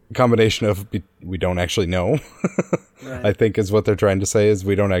 combination of we don't actually know. Right. I think is what they're trying to say is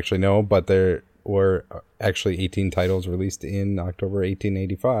we don't actually know, but there were actually 18 titles released in October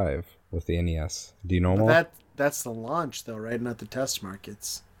 1885 with the NES. Do you know them all? That's the launch, though, right? Not the test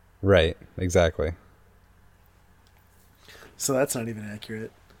markets. Right, exactly. So that's not even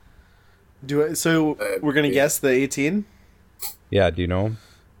accurate. So we're going to guess the 18? Yeah, do you know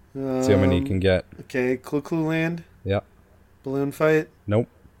them? See how many you can get. Okay, Clue Clue Land? Yep. Balloon Fight? Nope.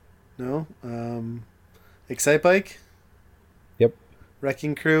 No? Excite Bike? Yep.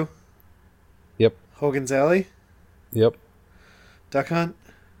 Wrecking Crew? Yep. Hogan's Alley? Yep. Duck Hunt?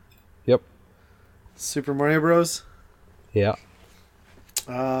 Yep. Super Mario Bros? Yeah.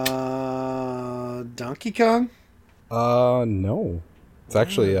 Donkey Kong? No. It's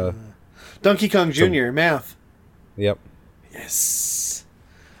actually Donkey Kong Jr. Math. Yep. Yes.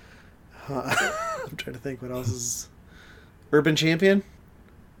 I'm trying to think what else is. Urban Champion?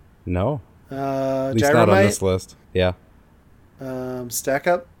 No. At least Gyromite? not on this list. Yeah. Stack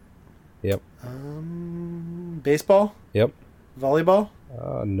Up? Yep. Baseball? Yep. Volleyball?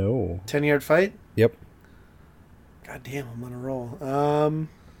 No. 10-yard fight? Yep. God damn, I'm on a roll.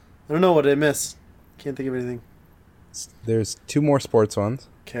 I don't know what I missed. Can't think of anything. There's 2 more sports ones.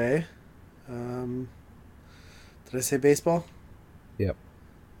 Okay. Did I say baseball? Yep.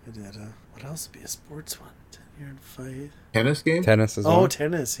 I did. What else would be a sports one? 10-yard fight. Tennis game? Tennis is Oh, one.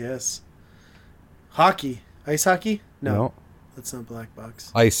 tennis, yes. Hockey. Ice hockey? No. That's not black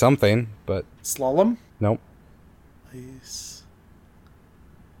box. Ice something, but Slalom? nope. Ice.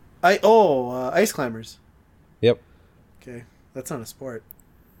 Ice climbers. Yep. Okay. That's not a sport.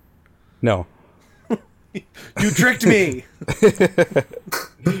 No. You tricked me!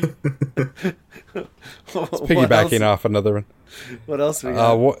 Piggybacking off another one. What else we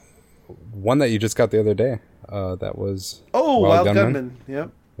got? One that you just got the other day. That was Wild Gunman.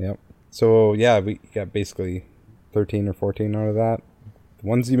 Yep. Yep. So yeah, we got basically 13 or 14 out of that. The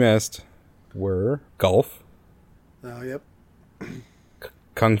ones you missed were golf, Oh, yep.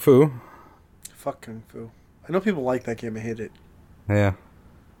 kung fu, Fuck Kung Fu. I know people like that game. I hate it. yeah,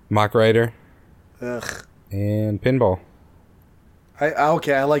 Mock Rider, Ugh. and pinball.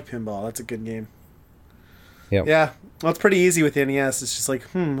 Okay, I like pinball. That's a good game. Yep. Yeah. Well, it's pretty easy with NES. It's just like,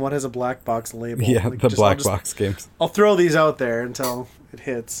 what has a black box label? Yeah, Like, the just- black box games. I'll throw these out there until it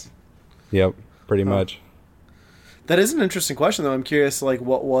hits. Yep, pretty much. That is an interesting question, though. I'm curious, like,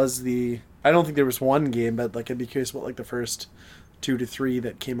 what was the... I don't think there was one game, but, like, I'd be curious what, like, the first 2 to 3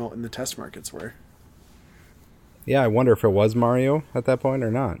 that came out in the test markets were. Yeah, I wonder if it was Mario at that point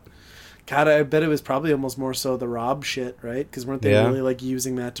or not. God, I bet it was probably almost more so the Rob shit, right? Because weren't they Yeah. really, like,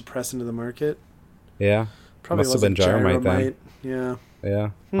 using that to press into the market? Yeah, Probably must have been wasn't Gyromite then. Yeah. Yeah,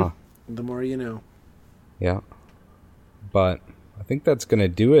 huh. The more you know. Yeah. But I think that's gonna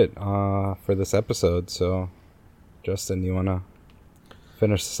do it for this episode. So, Justin, you wanna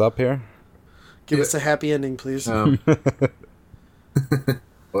finish this up here? Give us a happy ending, please. Well,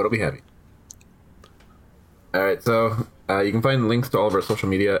 it'll be happy. All right, so you can find links to all of our social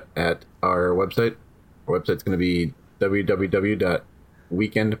media at our website. Our website's going to be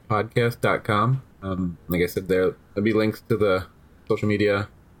www.weekendpodcast.com. Like I said, there'll be links to the social media.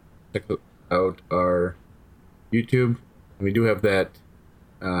 Check out our YouTube. And we do have that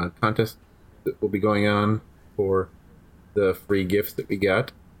contest that will be going on for the free gifts that we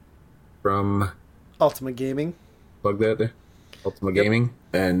got from Ultimate Gaming. plug that there. Ultima Yep. Gaming.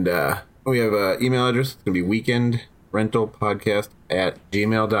 And we have an email address. It's going to be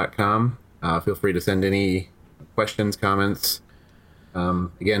weekendrentalpodcast@gmail.com. Feel free to send any questions, comments.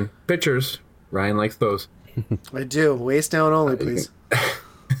 Again, pictures. Ryan likes those. I do. Waist down only, please.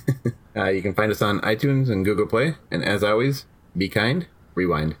 You can find us on iTunes and Google Play. And as always, be kind,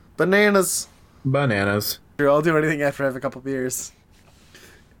 rewind. Bananas. Bananas. I'll do anything after I have a couple beers.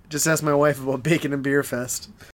 Just ask my wife about bacon and beer fest.